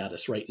delivery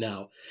status right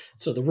now?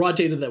 So the raw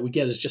data that we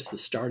get is just the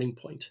starting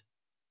point.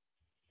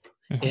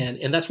 Mm-hmm.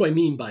 And that's what I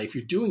mean by, if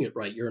you're doing it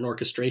right, you're an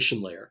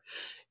orchestration layer.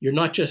 You're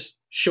not just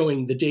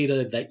showing the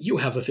data that you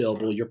have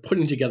available. You're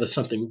putting together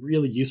something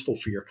really useful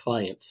for your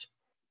clients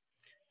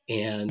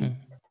and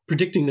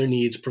predicting their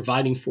needs,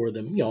 providing for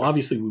them.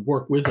 Obviously we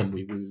work with them.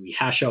 We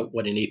hash out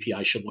what an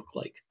API should look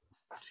like.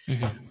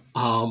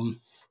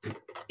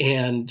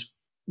 And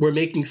we're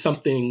making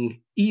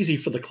something easy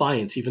for the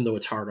clients, even though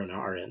it's hard on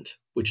our end,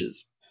 which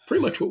is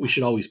pretty much what we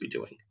should always be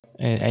doing.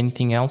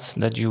 Anything else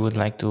that you would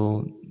like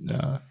to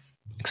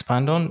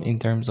expand on in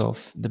terms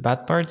of the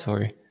bad parts,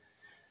 or?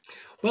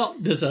 Well,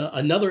 there's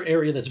another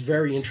area that's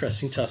very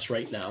interesting to us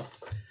right now,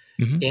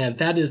 and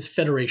that is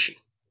federation.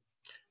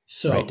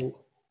 So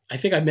I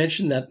think I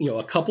mentioned that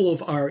a couple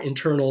of our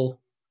internal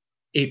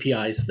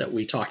APIs that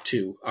we talk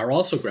to are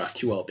also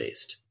GraphQL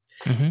based.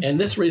 And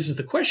this raises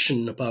the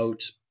question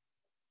about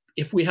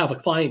if we have a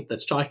client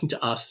that's talking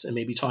to us and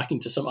maybe talking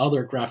to some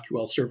other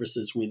GraphQL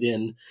services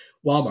within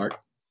Walmart,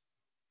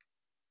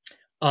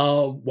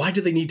 why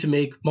do they need to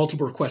make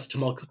multiple requests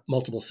to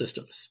multiple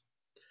systems?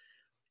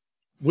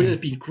 Wouldn't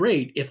it be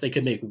great if they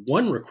could make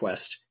one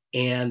request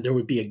and there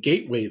would be a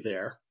gateway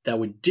there that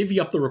would divvy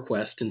up the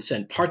request and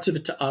send parts of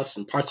it to us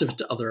and parts of it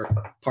to other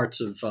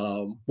parts of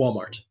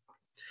Walmart?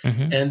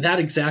 And that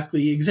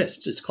exactly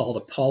exists. It's called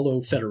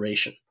Apollo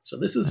Federation. So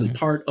this isn't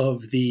part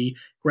of the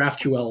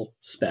GraphQL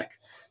spec.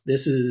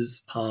 This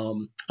is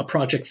a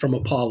project from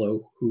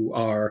Apollo, who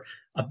are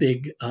a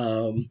big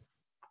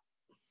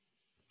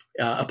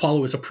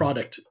Apollo is a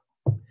product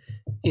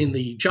in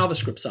the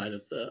JavaScript side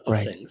of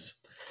things.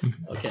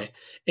 Okay.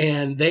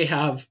 And they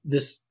have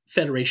this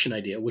federation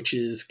idea, which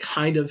is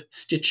kind of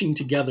stitching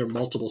together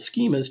multiple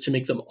schemas to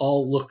make them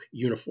all look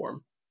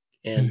uniform.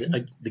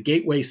 And the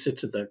gateway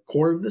sits at the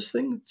core of this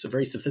thing. It's a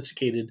very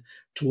sophisticated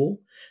tool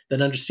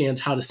that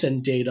understands how to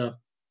send data,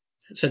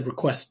 send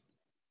requests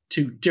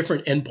to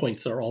different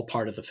endpoints that are all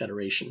part of the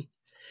federation.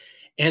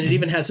 And it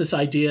even has this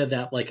idea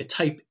that like a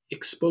type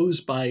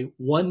exposed by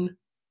one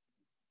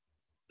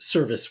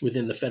service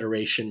within the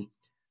federation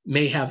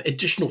may have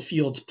additional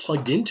fields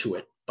plugged into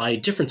it by a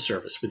different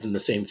service within the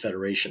same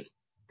federation,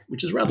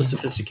 which is rather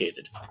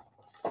sophisticated.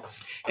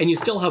 And you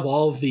still have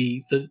all of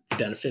the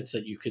benefits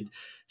that you could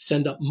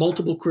send up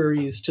multiple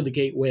queries to the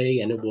gateway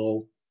and it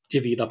will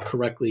divvy it up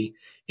correctly.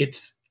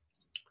 It's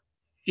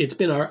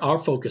been our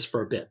focus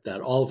for a bit that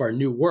all of our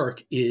new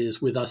work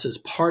is with us as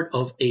part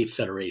of a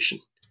federation.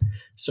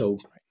 So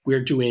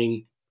we're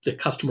doing the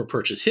customer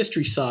purchase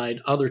history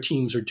side. Other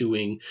teams are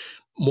doing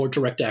more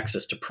direct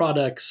access to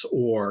products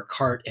or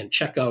cart and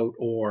checkout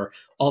or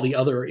all the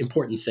other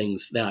important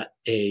things that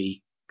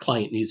a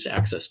client needs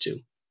access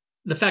to.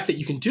 The fact that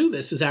you can do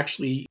this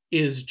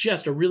is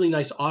just a really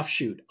nice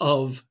offshoot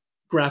of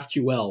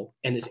GraphQL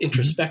and its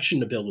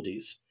introspection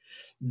abilities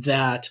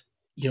that,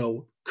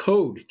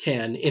 code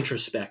can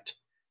introspect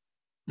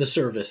the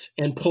service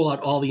and pull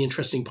out all the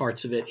interesting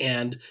parts of it.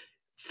 And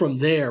from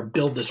there,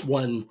 build this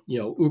one,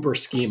 Uber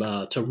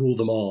schema to rule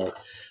them all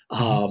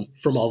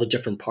from all the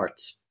different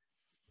parts.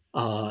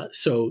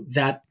 So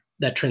that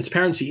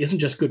transparency isn't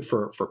just good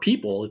for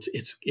people;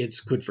 it's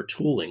good for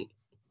tooling.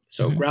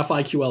 So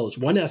GraphIQL is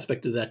one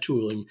aspect of that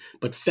tooling,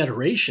 but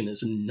federation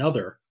is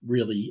another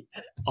really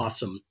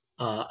awesome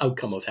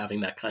outcome of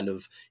having that kind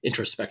of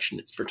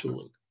introspection for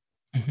tooling.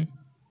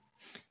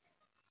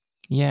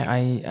 Yeah,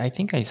 I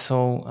think I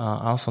saw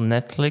also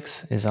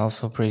Netflix is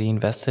also pretty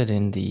invested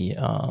in the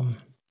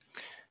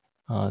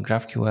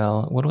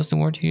GraphQL. What was the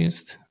word you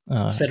used?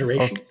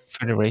 Federation.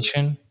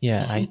 Federation.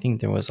 Yeah, I think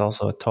there was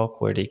also a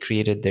talk where they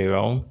created their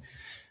own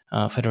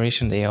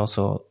federation. They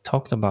also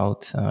talked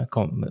about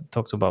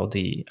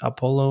the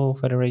Apollo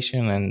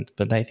Federation,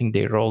 but I think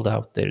they rolled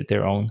out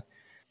their own.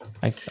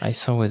 I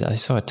saw it. I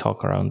saw a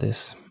talk around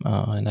this,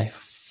 and I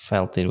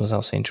felt it was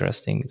also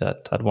interesting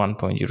that at one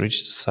point you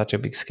reached such a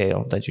big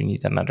scale that you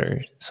need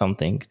another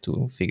something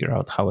to figure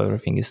out how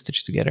everything is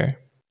stitched together.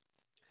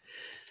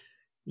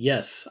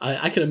 Yes,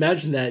 I can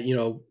imagine that.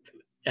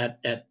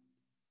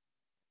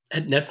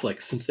 At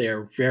Netflix, since they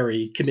are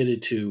very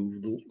committed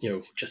to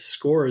just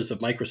scores of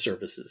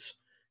microservices,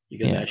 you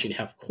can imagine you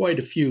have quite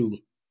a few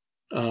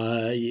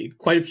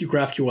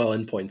GraphQL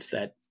endpoints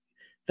that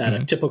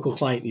a typical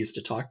client needs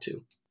to talk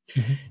to,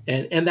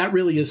 and that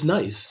really is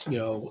nice.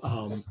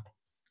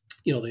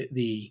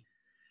 The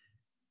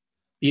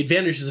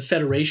advantages of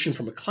federation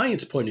from a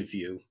client's point of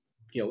view.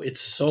 It's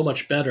so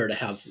much better to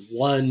have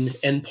one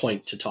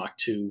endpoint to talk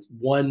to,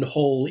 one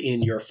hole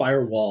in your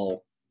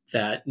firewall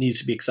that needs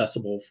to be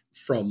accessible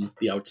from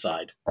the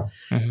outside,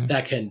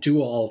 that can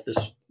do all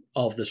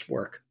of this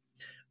work,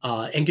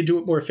 and can do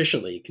it more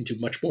efficiently. It can do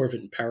much more of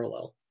it in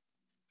parallel.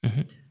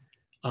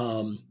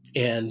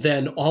 And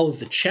then all of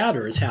the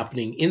chatter is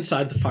happening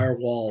inside the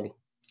firewall,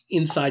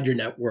 inside your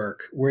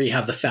network, where you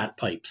have the fat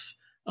pipes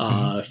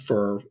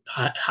for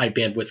high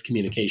bandwidth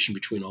communication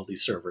between all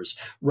these servers,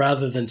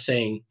 rather than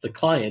saying the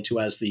client, who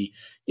has the,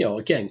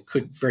 again,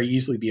 could very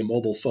easily be a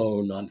mobile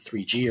phone on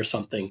 3G or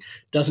something,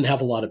 doesn't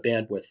have a lot of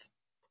bandwidth.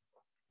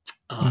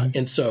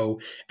 And so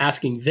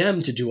asking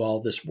them to do all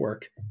this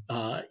work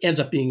ends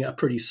up being a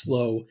pretty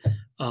slow,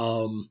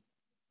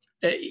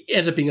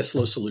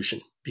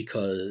 solution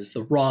because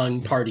the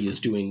wrong party is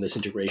doing this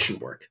integration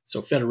work.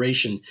 So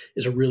federation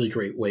is a really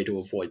great way to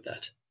avoid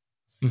that.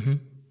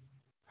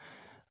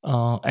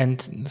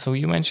 And so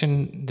you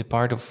mentioned the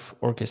part of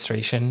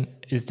orchestration.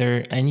 Is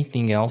there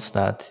anything else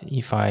that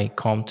if I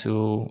come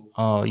to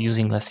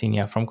using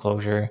Lasinia from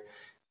Clojure,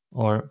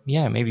 or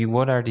maybe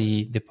what are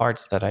the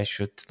parts that I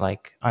should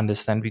like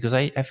understand? Because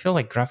I feel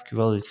like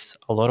GraphQL is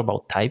a lot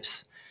about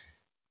types,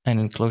 and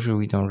in Clojure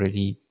we don't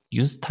really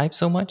use types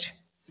so much.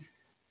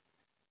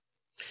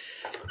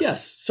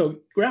 Yes. So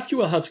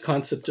GraphQL has a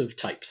concept of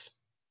types.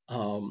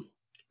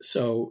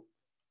 So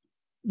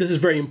this is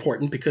very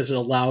important because it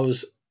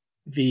allows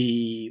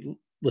the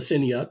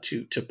Lasinia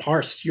to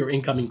parse your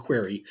incoming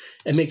query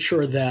and make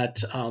sure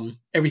that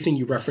everything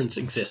you reference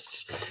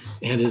exists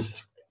and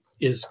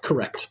is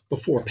correct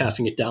before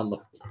passing it down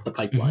the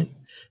pipeline.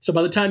 Mm-hmm. So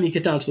by the time you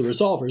get down to the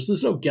resolvers,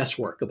 there's no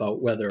guesswork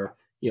about whether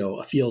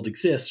a field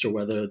exists or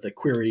whether the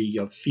query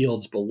of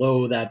fields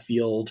below that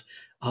field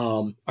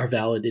are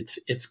valid.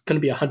 It's going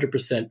to be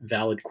 100%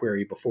 valid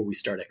query before we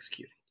start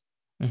executing.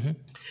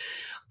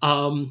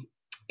 Mm-hmm.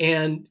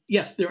 And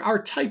yes, there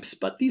are types,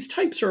 but these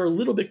types are a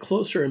little bit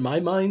closer in my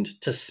mind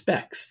to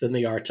specs than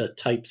they are to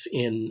types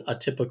in a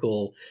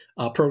typical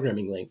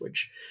programming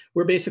language.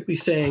 We're basically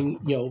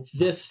saying,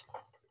 this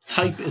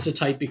type is a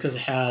type because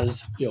it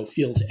has,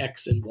 fields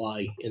X and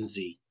Y and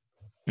Z.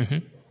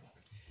 Mm-hmm.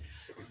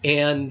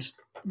 And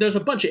there's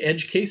a bunch of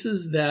edge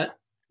cases that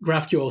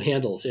GraphQL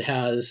handles. It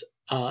has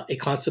a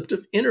concept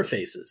of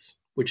interfaces,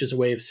 which is a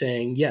way of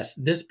saying, yes,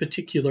 this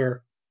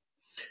particular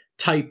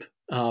type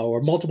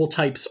or multiple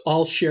types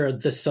all share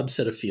this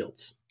subset of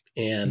fields.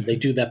 And they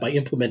do that by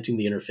implementing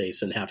the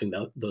interface and having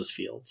those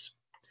fields.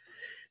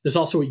 There's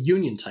also a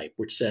union type,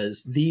 which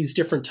says these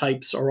different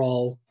types are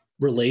all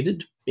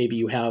related. Maybe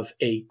you have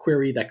a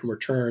query that can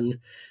return.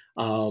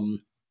 In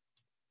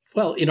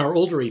our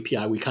older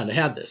API, we kind of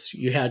had this.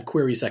 You had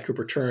queries that could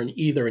return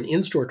either an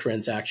in-store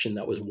transaction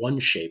that was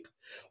one shape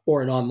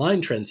or an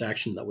online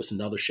transaction that was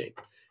another shape.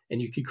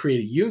 And you could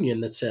create a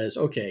union that says,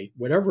 okay,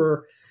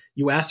 whatever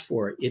you ask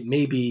for, it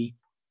may be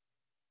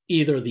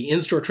either the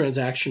in-store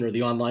transaction or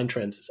the online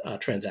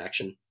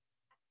transaction.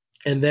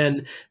 And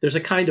then there's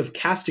a kind of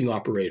casting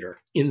operator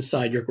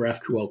inside your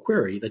GraphQL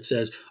query that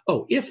says,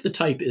 oh, if the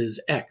type is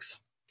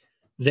X,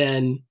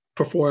 then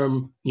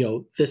perform,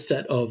 this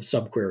set of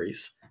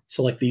subqueries.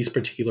 Select these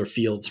particular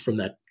fields from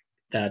that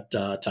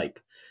type.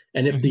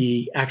 And if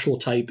the actual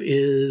type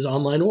is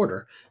online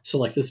order,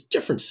 select this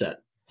different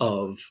set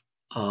of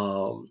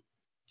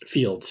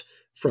fields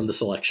from the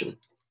selection.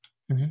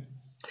 Mm-hmm.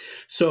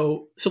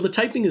 So the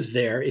typing is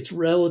there. It's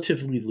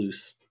relatively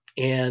loose,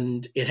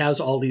 and it has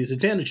all these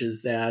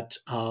advantages that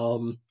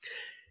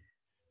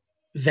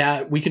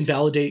that we can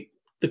validate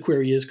the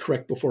query is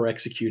correct before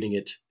executing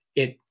it.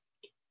 It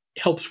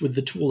helps with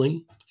the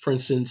tooling. For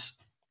instance,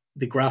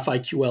 the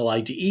GraphIQL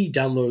IDE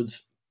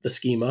downloads the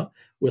schema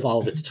with all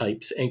of its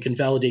types and can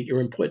validate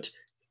your input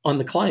on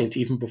the client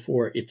even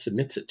before it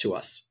submits it to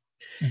us.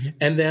 Mm-hmm.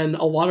 And then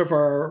a lot of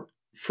our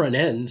front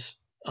ends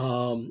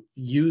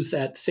use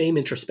that same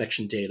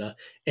introspection data,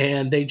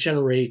 and they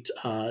generate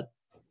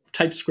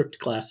TypeScript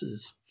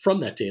classes from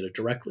that data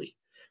directly.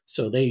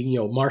 So they,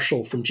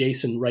 marshal from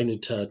JSON right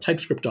into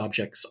TypeScript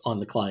objects on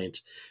the client.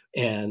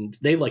 And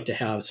they like to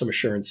have some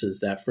assurances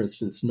that, for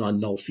instance,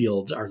 non-null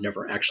fields are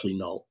never actually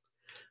null,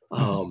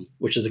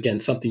 which is, again,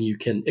 something you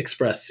can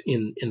express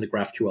in the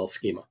GraphQL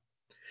schema.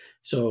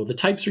 So the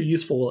types are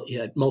useful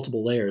at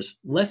multiple layers,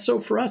 less so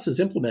for us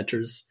as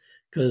implementers,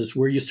 because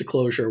we're used to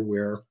Clojure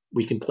where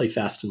we can play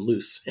fast and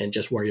loose and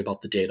just worry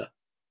about the data.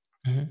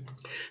 Mm-hmm.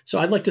 So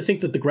I'd like to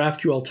think that the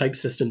GraphQL type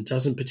system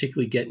doesn't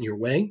particularly get in your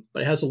way,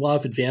 but it has a lot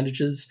of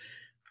advantages,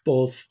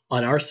 both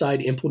on our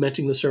side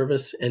implementing the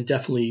service and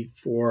definitely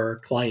for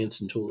clients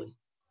and tooling.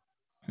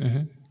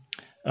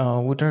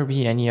 Mm-hmm. Would there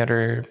be any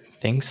other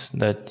things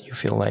that you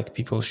feel like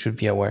people should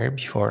be aware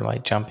before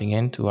jumping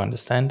in to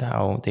understand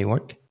how they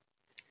work?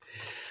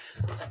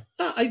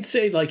 I'd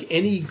say like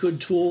any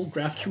good tool,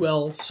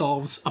 GraphQL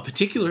solves a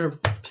particular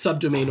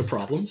subdomain of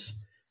problems,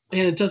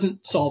 and it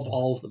doesn't solve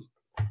all of them.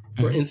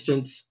 For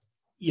instance,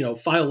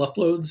 file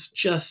uploads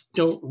just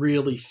don't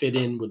really fit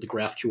in with the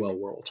GraphQL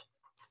world.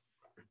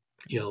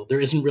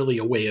 There isn't really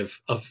a way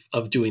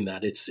of doing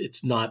that.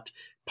 It's not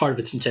part of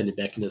its intended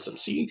mechanism.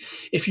 So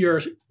if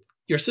your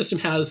system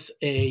has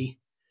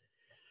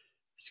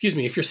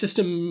if your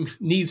system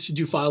needs to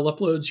do file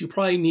uploads, you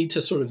probably need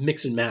to sort of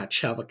mix and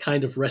match, have a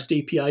kind of REST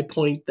API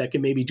point that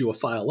can maybe do a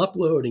file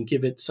upload and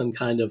give it some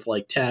kind of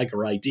tag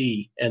or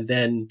ID, and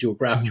then do a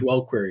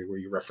GraphQL query where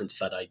you reference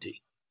that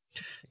ID.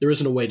 There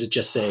isn't a way to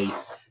just say,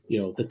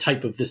 the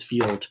type of this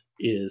field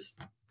is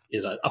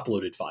an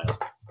uploaded file.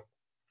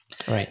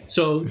 Right.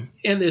 So,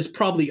 and there's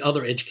probably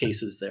other edge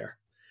cases there.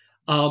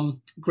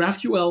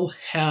 GraphQL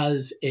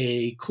has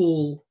a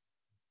cool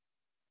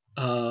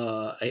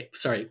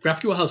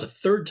GraphQL has a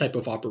third type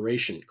of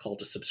operation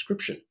called a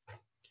subscription.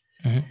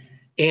 Mm-hmm.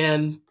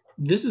 And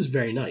this is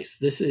very nice.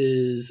 This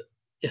is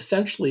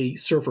essentially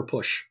server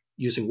push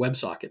using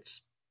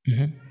WebSockets.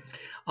 Mm-hmm.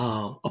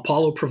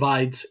 Apollo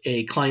provides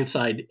a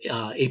client-side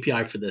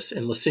API for this,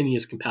 and Lasinia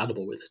is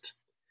compatible with it.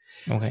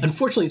 Okay.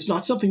 Unfortunately, it's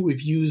not something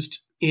we've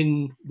used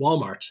in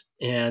Walmart,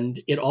 and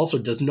it also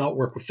does not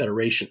work with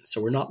Federation,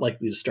 so we're not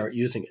likely to start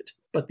using it.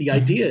 But the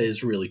idea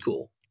is really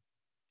cool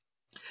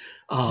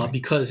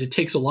because it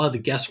takes a lot of the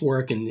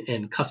guesswork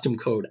and custom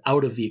code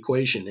out of the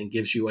equation and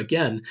gives you,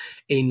 again,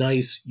 a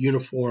nice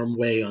uniform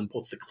way on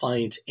both the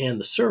client and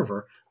the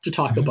server to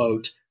talk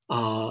about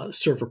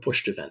server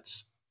pushed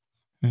events.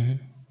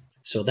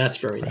 So that's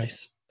very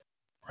nice.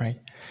 Right.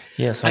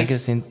 Yeah. So I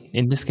guess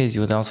in this case,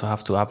 you would also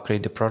have to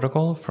upgrade the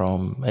protocol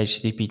from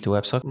HTTP to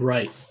WebSocket.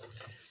 Right.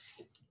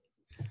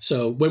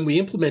 So when we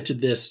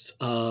implemented this,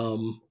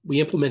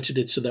 we implemented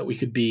it so that we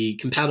could be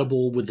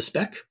compatible with the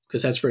spec,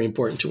 because that's very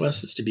important to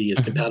us, is to be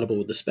as compatible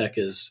with the spec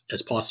as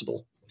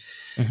possible.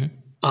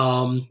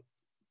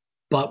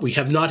 But we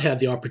have not had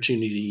the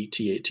opportunity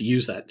to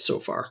use that so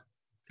far,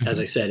 as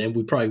I said, and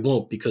we probably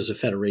won't because of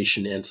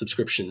Federation and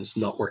subscriptions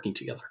not working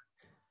together.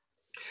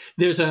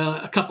 There's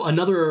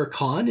another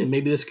con, and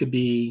maybe this could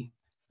be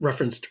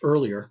referenced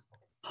earlier.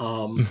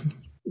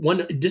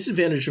 One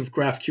disadvantage of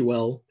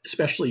GraphQL,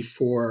 especially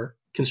for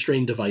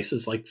constrained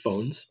devices like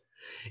phones,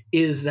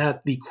 is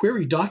that the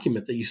query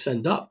document that you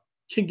send up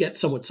can get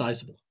somewhat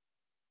sizable.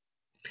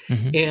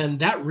 And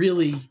that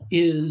really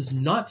is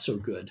not so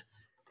good,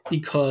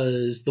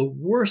 because the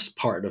worst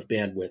part of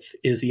bandwidth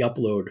is the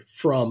upload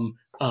from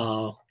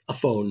a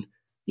phone,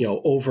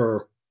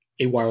 over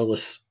a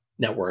wireless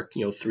network,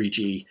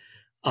 3G,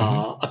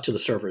 up to the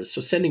servers.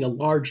 So sending a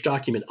large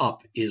document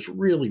up is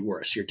really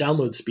worse. Your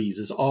download speeds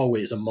is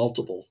always a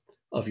multiple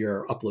of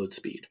your upload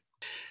speed.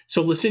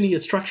 So Licinia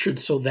is structured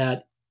so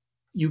that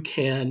you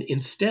can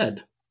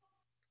instead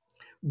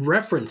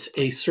reference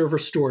a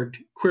server-stored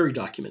query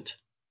document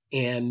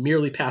and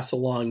merely pass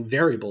along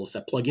variables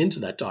that plug into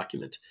that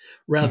document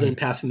rather than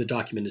passing the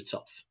document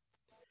itself.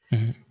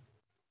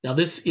 Now,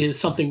 this is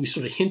something we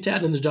sort of hint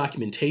at in the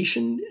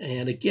documentation.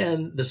 And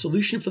again, the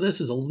solution for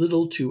this is a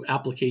little too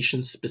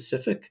application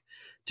specific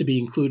to be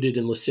included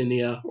in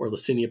Licinia or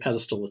Licinia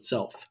Pedestal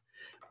itself.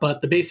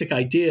 But the basic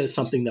idea is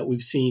something that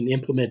we've seen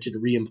implemented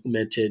and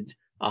re-implemented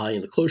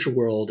in the Clojure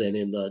world and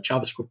in the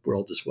JavaScript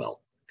world as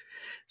well.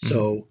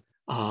 So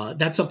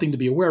that's something to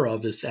be aware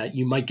of, is that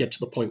you might get to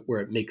the point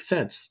where it makes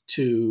sense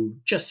to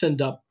just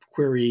send up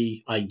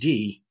query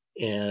ID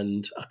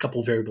and a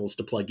couple variables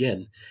to plug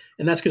in.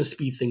 And that's going to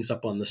speed things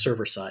up on the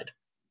server side.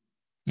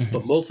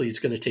 But mostly it's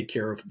going to take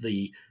care of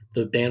the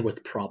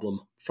bandwidth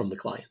problem from the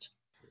client.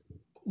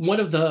 One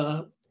of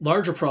the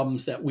larger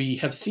problems that we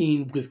have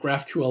seen with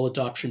GraphQL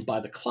adoption by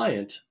the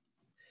client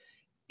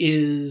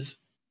is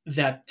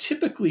that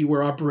typically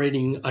we're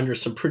operating under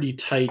some pretty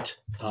tight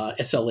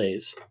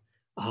SLAs.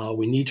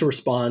 We need to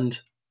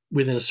respond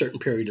within a certain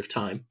period of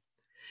time.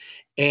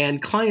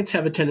 And clients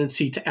have a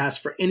tendency to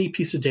ask for any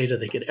piece of data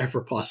they could ever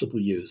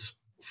possibly use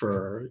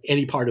for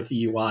any part of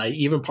the UI,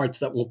 even parts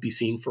that won't be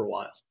seen for a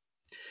while.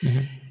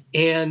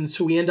 And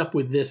so we end up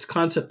with this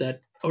concept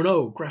that, oh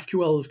no,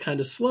 GraphQL is kind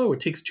of slow. It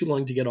takes too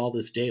long to get all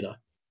this data.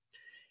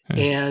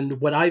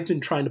 And what I've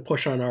been trying to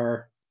push on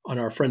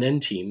our front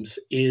end teams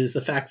is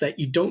the fact that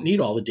you don't need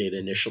all the data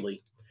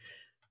initially.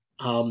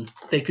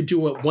 They could do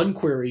one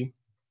query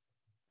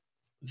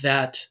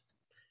that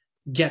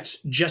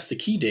gets just the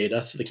key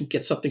data so they can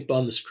get something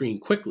on the screen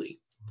quickly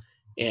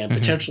and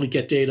potentially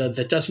get data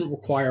that doesn't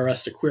require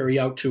us to query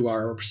out to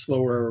our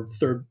slower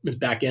third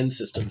back end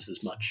systems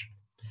as much.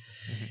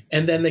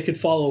 And then they could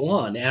follow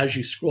on as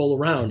you scroll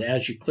around,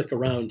 as you click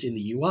around in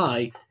the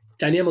UI,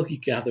 dynamically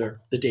gather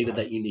the data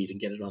that you need and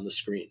get it on the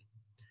screen.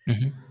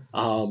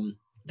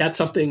 That's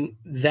something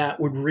that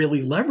would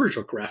really leverage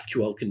what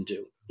GraphQL can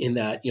do, in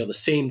that, the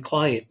same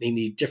client may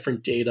need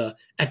different data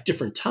at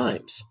different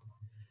times.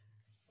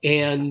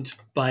 And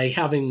by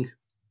having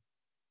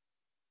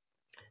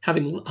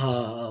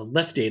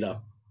less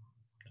data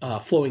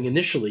flowing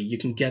initially, you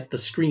can get the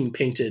screen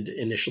painted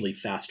initially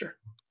faster.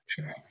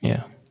 Sure.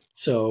 Yeah.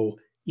 So,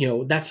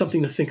 that's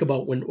something to think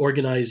about when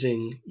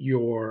organizing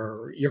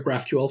your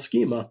GraphQL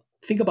schema.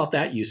 Think about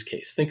that use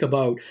case. Think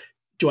about,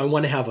 do I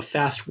want to have a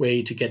fast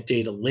way to get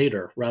data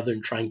later rather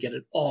than try and get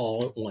it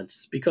all at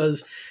once?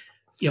 Because,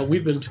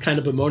 we've been kind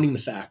of bemoaning the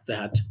fact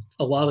that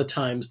a lot of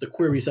times the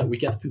queries that we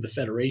get through the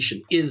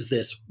Federation is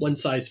this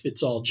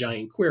one-size-fits-all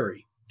giant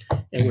query.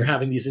 And we're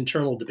having these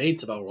internal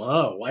debates about,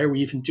 why are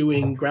we even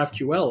doing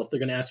GraphQL if they're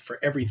going to ask for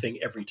everything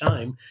every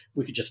time?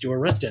 We could just do a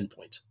REST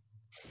endpoint.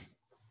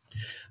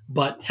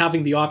 But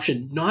having the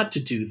option not to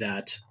do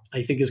that,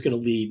 I think, is going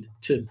to lead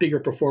to bigger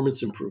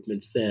performance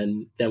improvements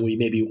than we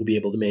maybe will be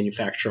able to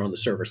manufacture on the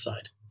server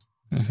side.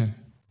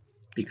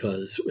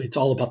 Because it's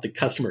all about the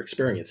customer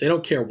experience. They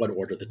don't care what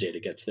order the data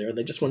gets there.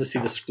 They just want to see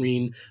the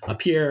screen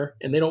appear,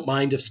 and they don't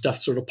mind if stuff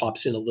sort of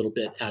pops in a little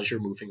bit as you're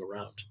moving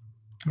around.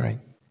 Right.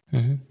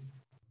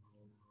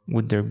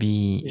 Would there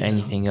be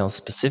anything else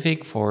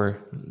specific for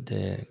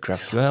the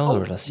GraphQL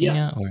or Licinia?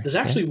 Yeah. There's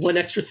actually one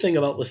extra thing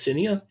about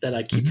Licinia that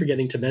I keep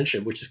forgetting to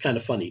mention, which is kind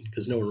of funny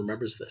because no one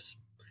remembers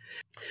this.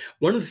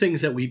 One of the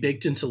things that we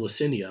baked into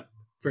Licinia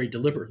very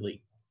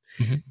deliberately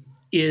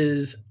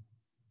is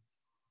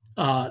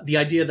the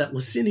idea that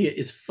Licinia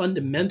is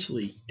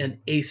fundamentally an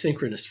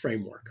asynchronous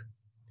framework.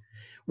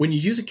 When you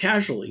use it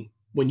casually,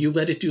 when you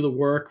let it do the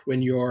work,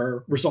 when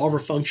your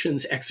resolver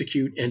functions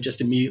execute and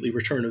just immediately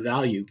return a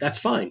value, that's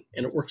fine,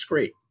 and it works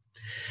great.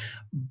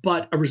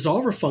 But a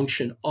resolver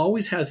function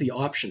always has the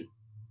option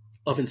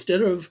of,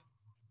 instead of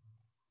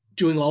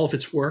doing all of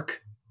its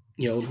work,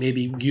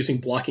 maybe using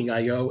blocking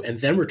IO and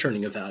then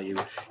returning a value,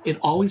 it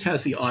always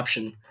has the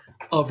option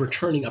of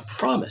returning a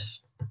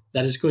promise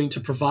that is going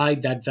to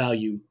provide that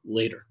value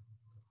later.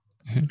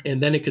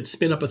 And then it could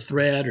spin up a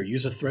thread or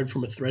use a thread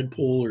from a thread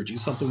pool or do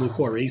something with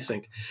core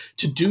async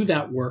to do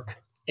that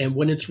work. And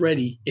when it's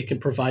ready, it can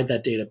provide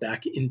that data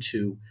back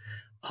into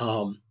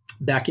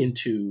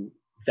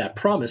that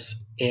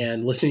promise,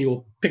 and Listenia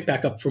will pick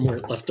back up from where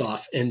it left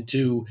off and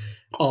do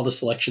all the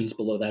selections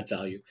below that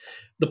value.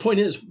 The point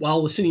is,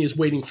 while Listenia is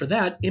waiting for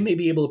that, it may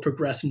be able to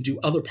progress and do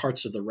other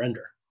parts of the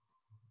render.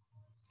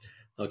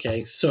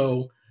 Okay,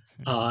 so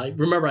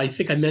remember, I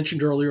think I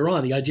mentioned earlier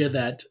on the idea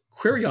that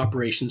query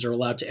operations are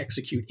allowed to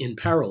execute in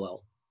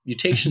parallel.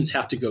 Mutations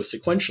have to go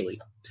sequentially,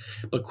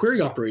 but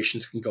query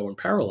operations can go in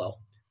parallel.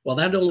 Well,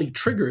 that only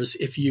triggers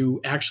if you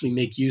actually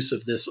make use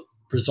of this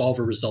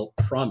resolver result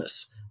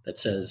promise that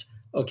says,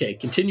 okay,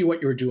 continue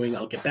what you're doing.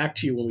 I'll get back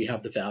to you when we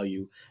have the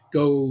value.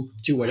 Go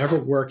do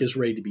whatever work is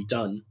ready to be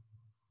done.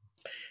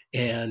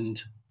 And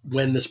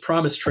when this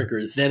promise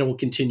triggers, then it will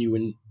continue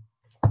and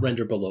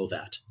render below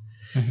that.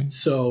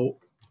 So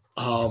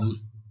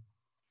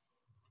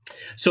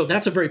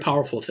that's a very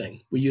powerful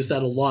thing. We use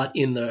that a lot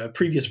in the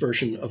previous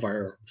version of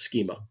our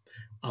schema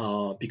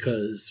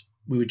because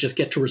we would just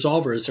get to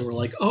resolvers and we're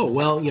like, oh,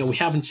 well, we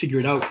haven't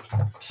figured out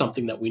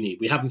something that we need.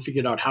 We haven't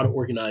figured out how to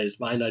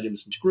organize line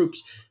items into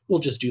groups.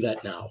 We'll just do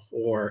that now.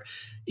 Or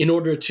in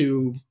order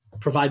to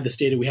provide this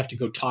data, we have to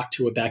go talk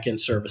to a backend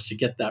service to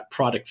get that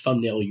product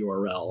thumbnail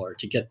URL or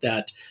to get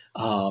that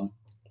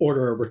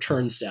order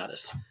return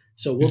status.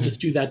 So we'll just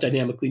do that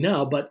dynamically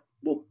now, but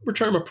we'll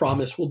return a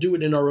promise. We'll do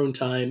it in our own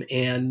time.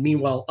 And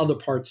meanwhile, other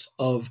parts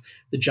of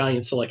the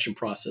giant selection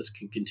process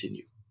can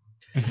continue.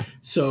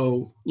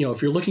 So,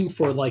 if you're looking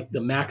for like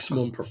the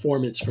maximum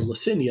performance from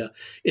Listenia,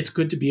 it's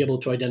good to be able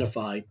to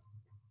identify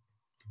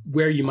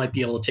where you might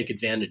be able to take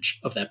advantage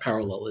of that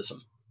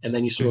parallelism. And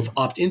then you sort of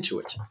opt into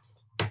it.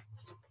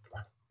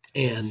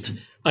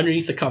 And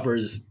underneath the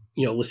covers,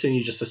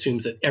 Listenia just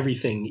assumes that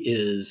everything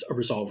is a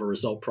resolver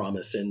result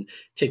promise and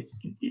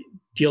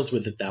deals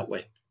with it that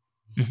way.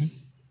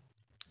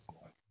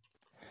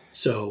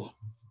 So,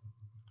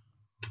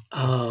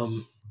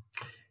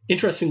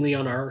 interestingly,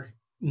 on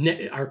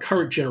our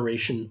current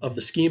generation of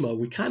the schema,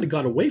 we kind of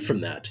got away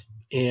from that.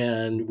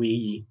 And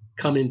we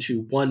come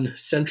into one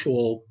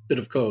central bit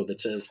of code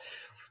that says,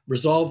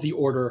 resolve the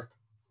order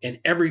and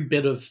every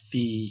bit of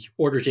the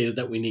order data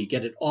that we need,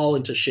 get it all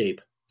into shape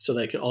so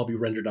that it can all be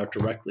rendered out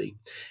directly.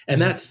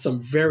 And that's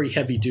some very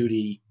heavy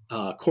duty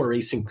core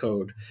async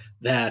code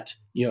that,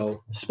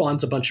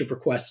 spawns a bunch of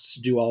requests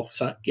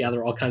to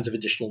gather all kinds of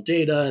additional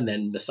data and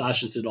then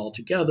massages it all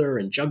together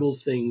and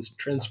juggles things,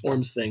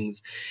 transforms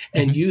things,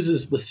 and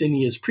uses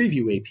Lisenia's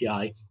preview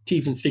API to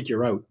even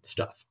figure out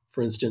stuff.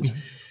 For instance,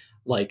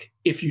 like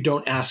if you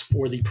don't ask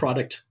for the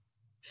product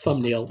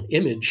thumbnail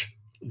image,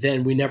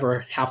 then we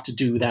never have to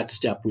do that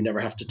step. We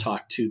never have to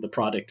talk to the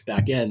product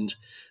backend.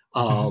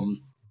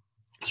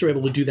 So we're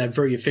able to do that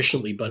very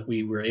efficiently, but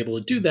we were able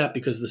to do that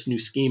because this new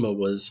schema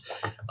was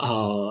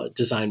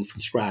designed from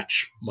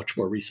scratch much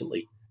more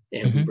recently.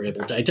 And we were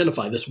able to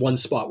identify this one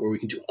spot where we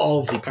can do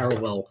all of the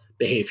parallel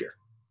behavior.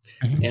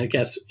 And I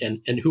guess,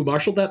 and who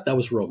marshaled that? That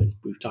was Roman.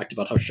 We've talked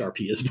about how sharp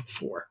he is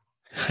before.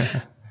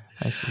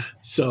 I see.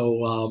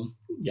 So,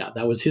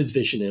 that was his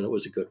vision, and it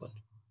was a good one.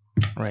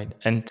 Right.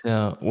 And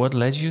what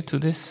led you to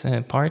this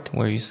part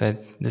where you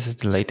said this is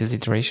the latest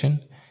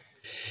iteration?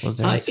 Was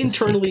there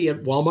internally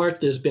at Walmart,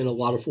 there's been a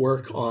lot of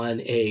work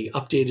on a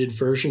updated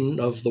version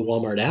of the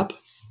Walmart app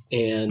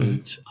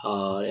and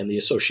the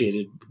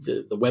associated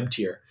the web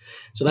tier.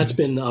 So that's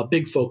been a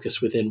big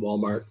focus within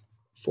Walmart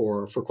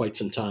for quite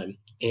some time.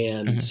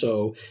 And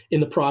so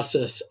in the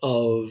process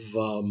of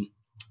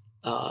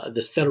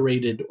this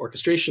federated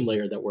orchestration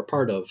layer that we're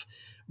part of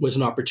was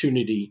an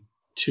opportunity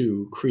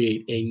to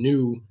create a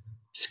new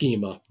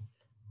schema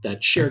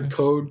that shared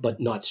code but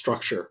not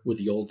structure with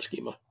the old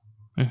schema.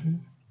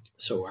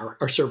 So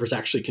our servers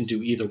actually can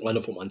do either one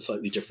of them on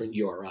slightly different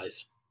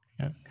URIs.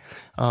 Yeah.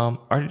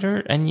 Are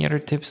there any other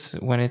tips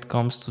when it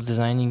comes to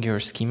designing your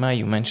schema?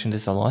 You mentioned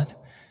this a lot.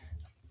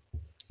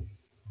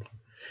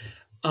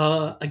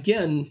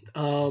 Again,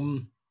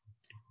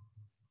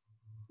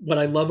 what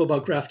I love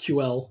about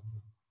GraphQL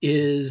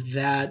is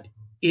that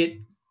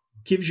it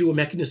gives you a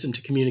mechanism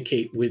to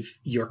communicate with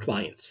your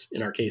clients.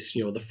 In our case,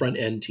 the front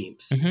end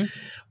teams.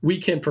 We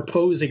can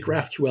propose a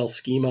GraphQL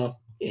schema,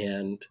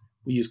 and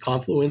we use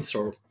Confluence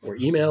or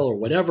email or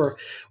whatever.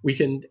 We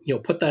can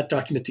put that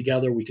document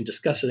together. We can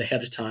discuss it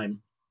ahead of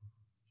time.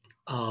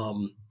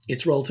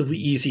 It's relatively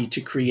easy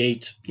to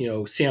create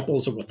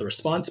samples of what the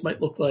response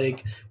might look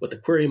like, what the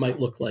query might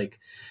look like.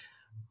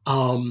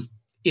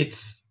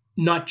 It's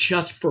not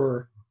just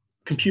for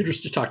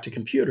computers to talk to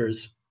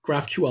computers.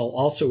 GraphQL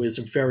also is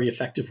a very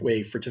effective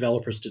way for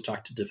developers to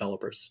talk to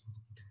developers.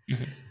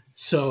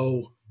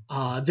 So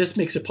this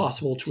makes it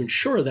possible to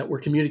ensure that we're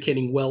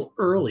communicating well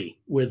early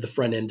with the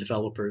front-end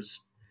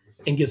developers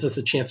and gives us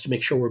a chance to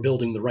make sure we're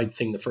building the right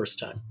thing the first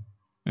time.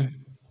 Mm-hmm.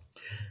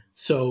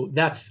 So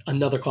that's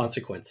another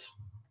consequence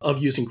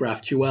of using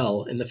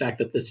GraphQL, and the fact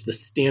that it's the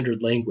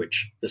standard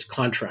language, this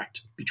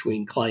contract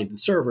between client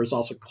and server is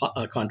also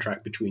a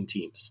contract between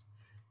teams.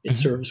 It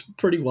serves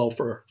pretty well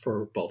for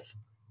both.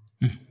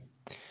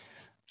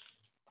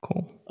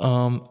 Cool.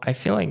 I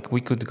feel like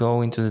we could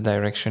go into the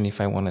direction if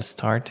I want to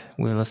start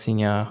with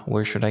Licinia.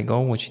 Where should I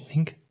go? What do you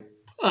think?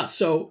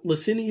 So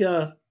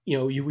Licinia,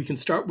 we can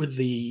start with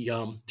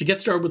to get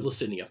started with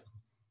Licinia.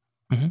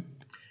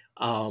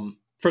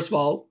 First of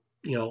all,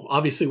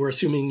 obviously we're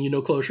assuming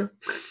Clojure.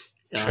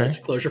 Sure. It's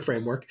a Clojure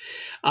framework.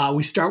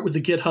 We start with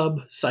the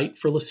GitHub site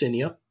for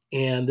Licinia,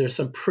 and there's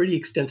some pretty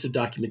extensive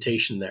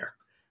documentation there.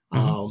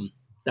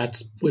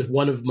 That's was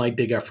one of my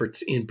big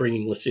efforts in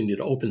bringing Licinia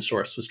to open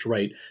source, was to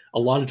write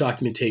a lot of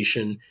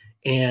documentation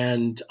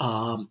and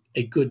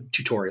a good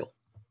tutorial.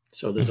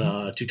 So there's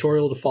a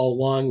tutorial to follow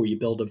along where you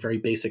build a very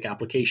basic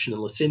application in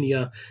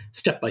Licinia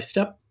step by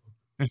step.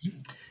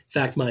 In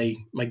fact, my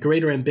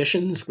greater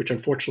ambitions, which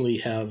unfortunately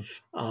have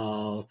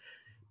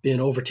been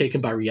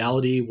overtaken by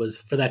reality,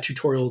 was for that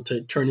tutorial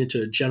to turn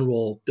into a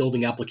general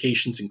building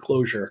applications in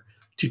Clojure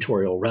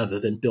tutorial rather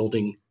than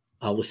building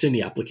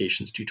Licinia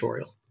applications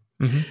tutorial.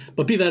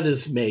 But be that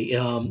as may,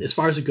 as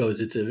far as it goes,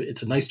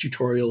 it's a nice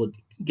tutorial. It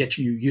gets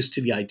you used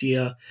to the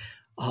idea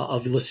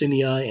of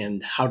Licinia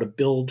and how to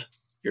build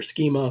your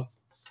schema,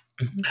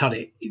 how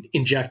to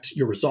inject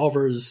your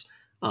resolvers,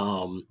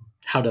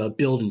 how to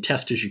build and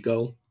test as you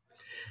go.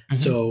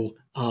 So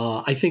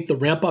I think the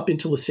ramp up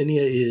into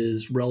Licinia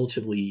is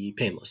relatively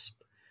painless.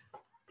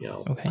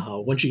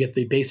 Once you get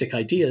the basic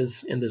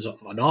ideas, and there's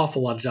an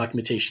awful lot of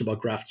documentation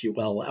about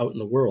GraphQL out in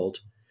the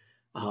world.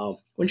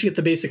 Once you get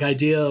the basic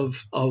idea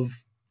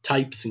of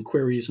types and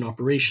queries and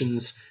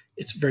operations,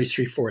 it's very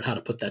straightforward how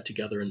to put that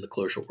together in the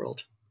Clojure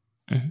world.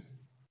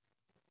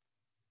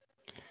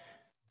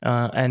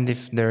 And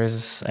if there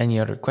is any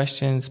other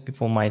questions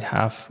people might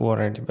have, what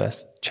are the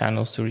best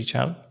channels to reach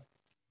out?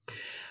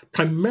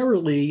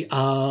 Primarily,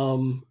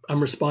 I'm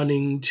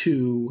responding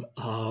to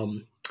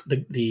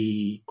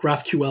the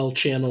GraphQL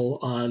channel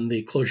on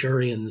the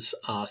Clojurians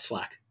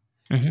Slack.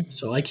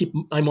 So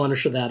I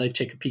monitor that. I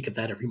take a peek at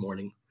that every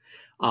morning.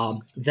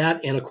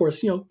 That, and of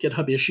course,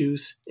 GitHub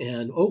issues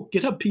and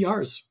GitHub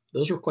PRs.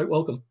 Those are quite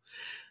welcome.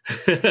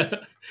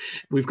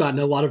 We've gotten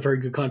a lot of very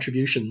good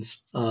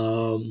contributions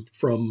from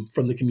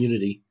the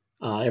community.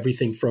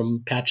 Everything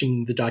from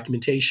patching the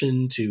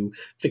documentation to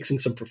fixing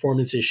some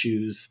performance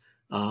issues.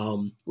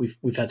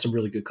 We've had some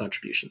really good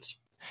contributions.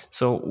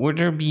 So would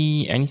there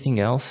be anything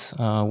else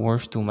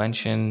worth to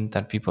mention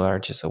that people are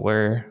just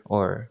aware,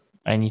 or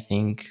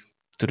anything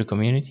to the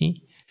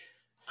community?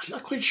 I'm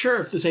not quite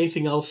sure if there's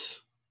anything else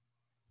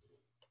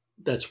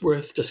that's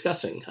worth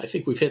discussing. I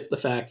think we've hit the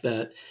fact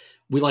that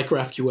we like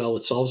GraphQL.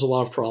 It solves a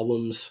lot of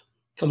problems,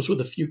 comes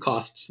with a few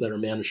costs that are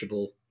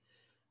manageable,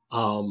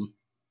 that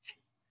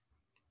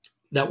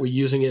we're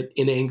using it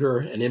in anger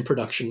and in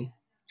production.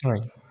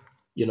 Right.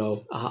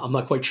 I'm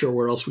not quite sure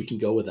where else we can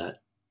go with that.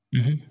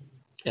 And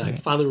I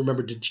finally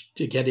remembered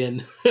to get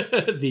in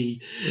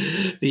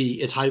it's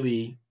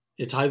highly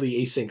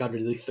async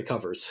underneath the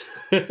covers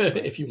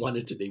if you want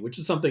it to be, which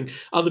is something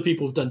other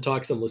people who've done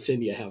talks on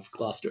Licinia have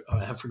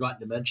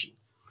forgotten to mention,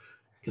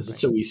 because it's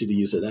so easy to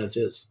use it as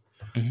is.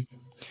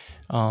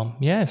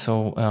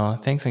 So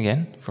thanks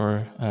again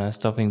for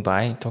stopping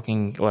by,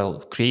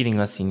 creating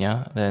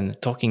Licinia, then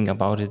talking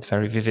about it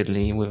very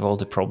vividly with all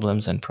the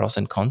problems and pros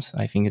and cons.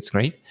 I think it's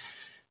great.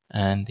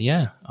 And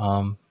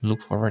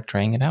look forward to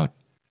trying it out.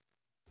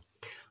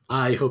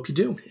 I hope you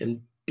do,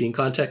 and be in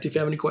contact if you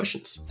have any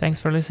questions. Thanks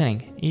for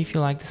listening. If you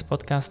like this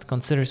podcast,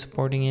 consider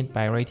supporting it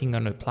by rating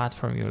on the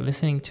platform you're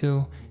listening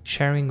to,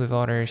 sharing with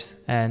others,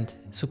 and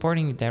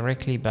supporting it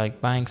directly by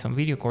buying some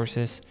video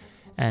courses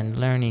and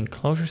learning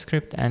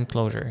ClojureScript and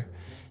Clojure.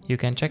 You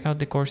can check out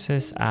the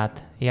courses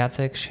at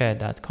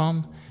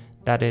jacekschee.com.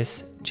 That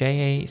is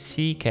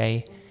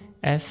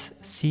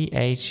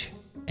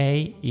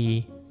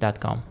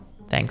JACKSCHAE.com.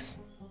 Thanks.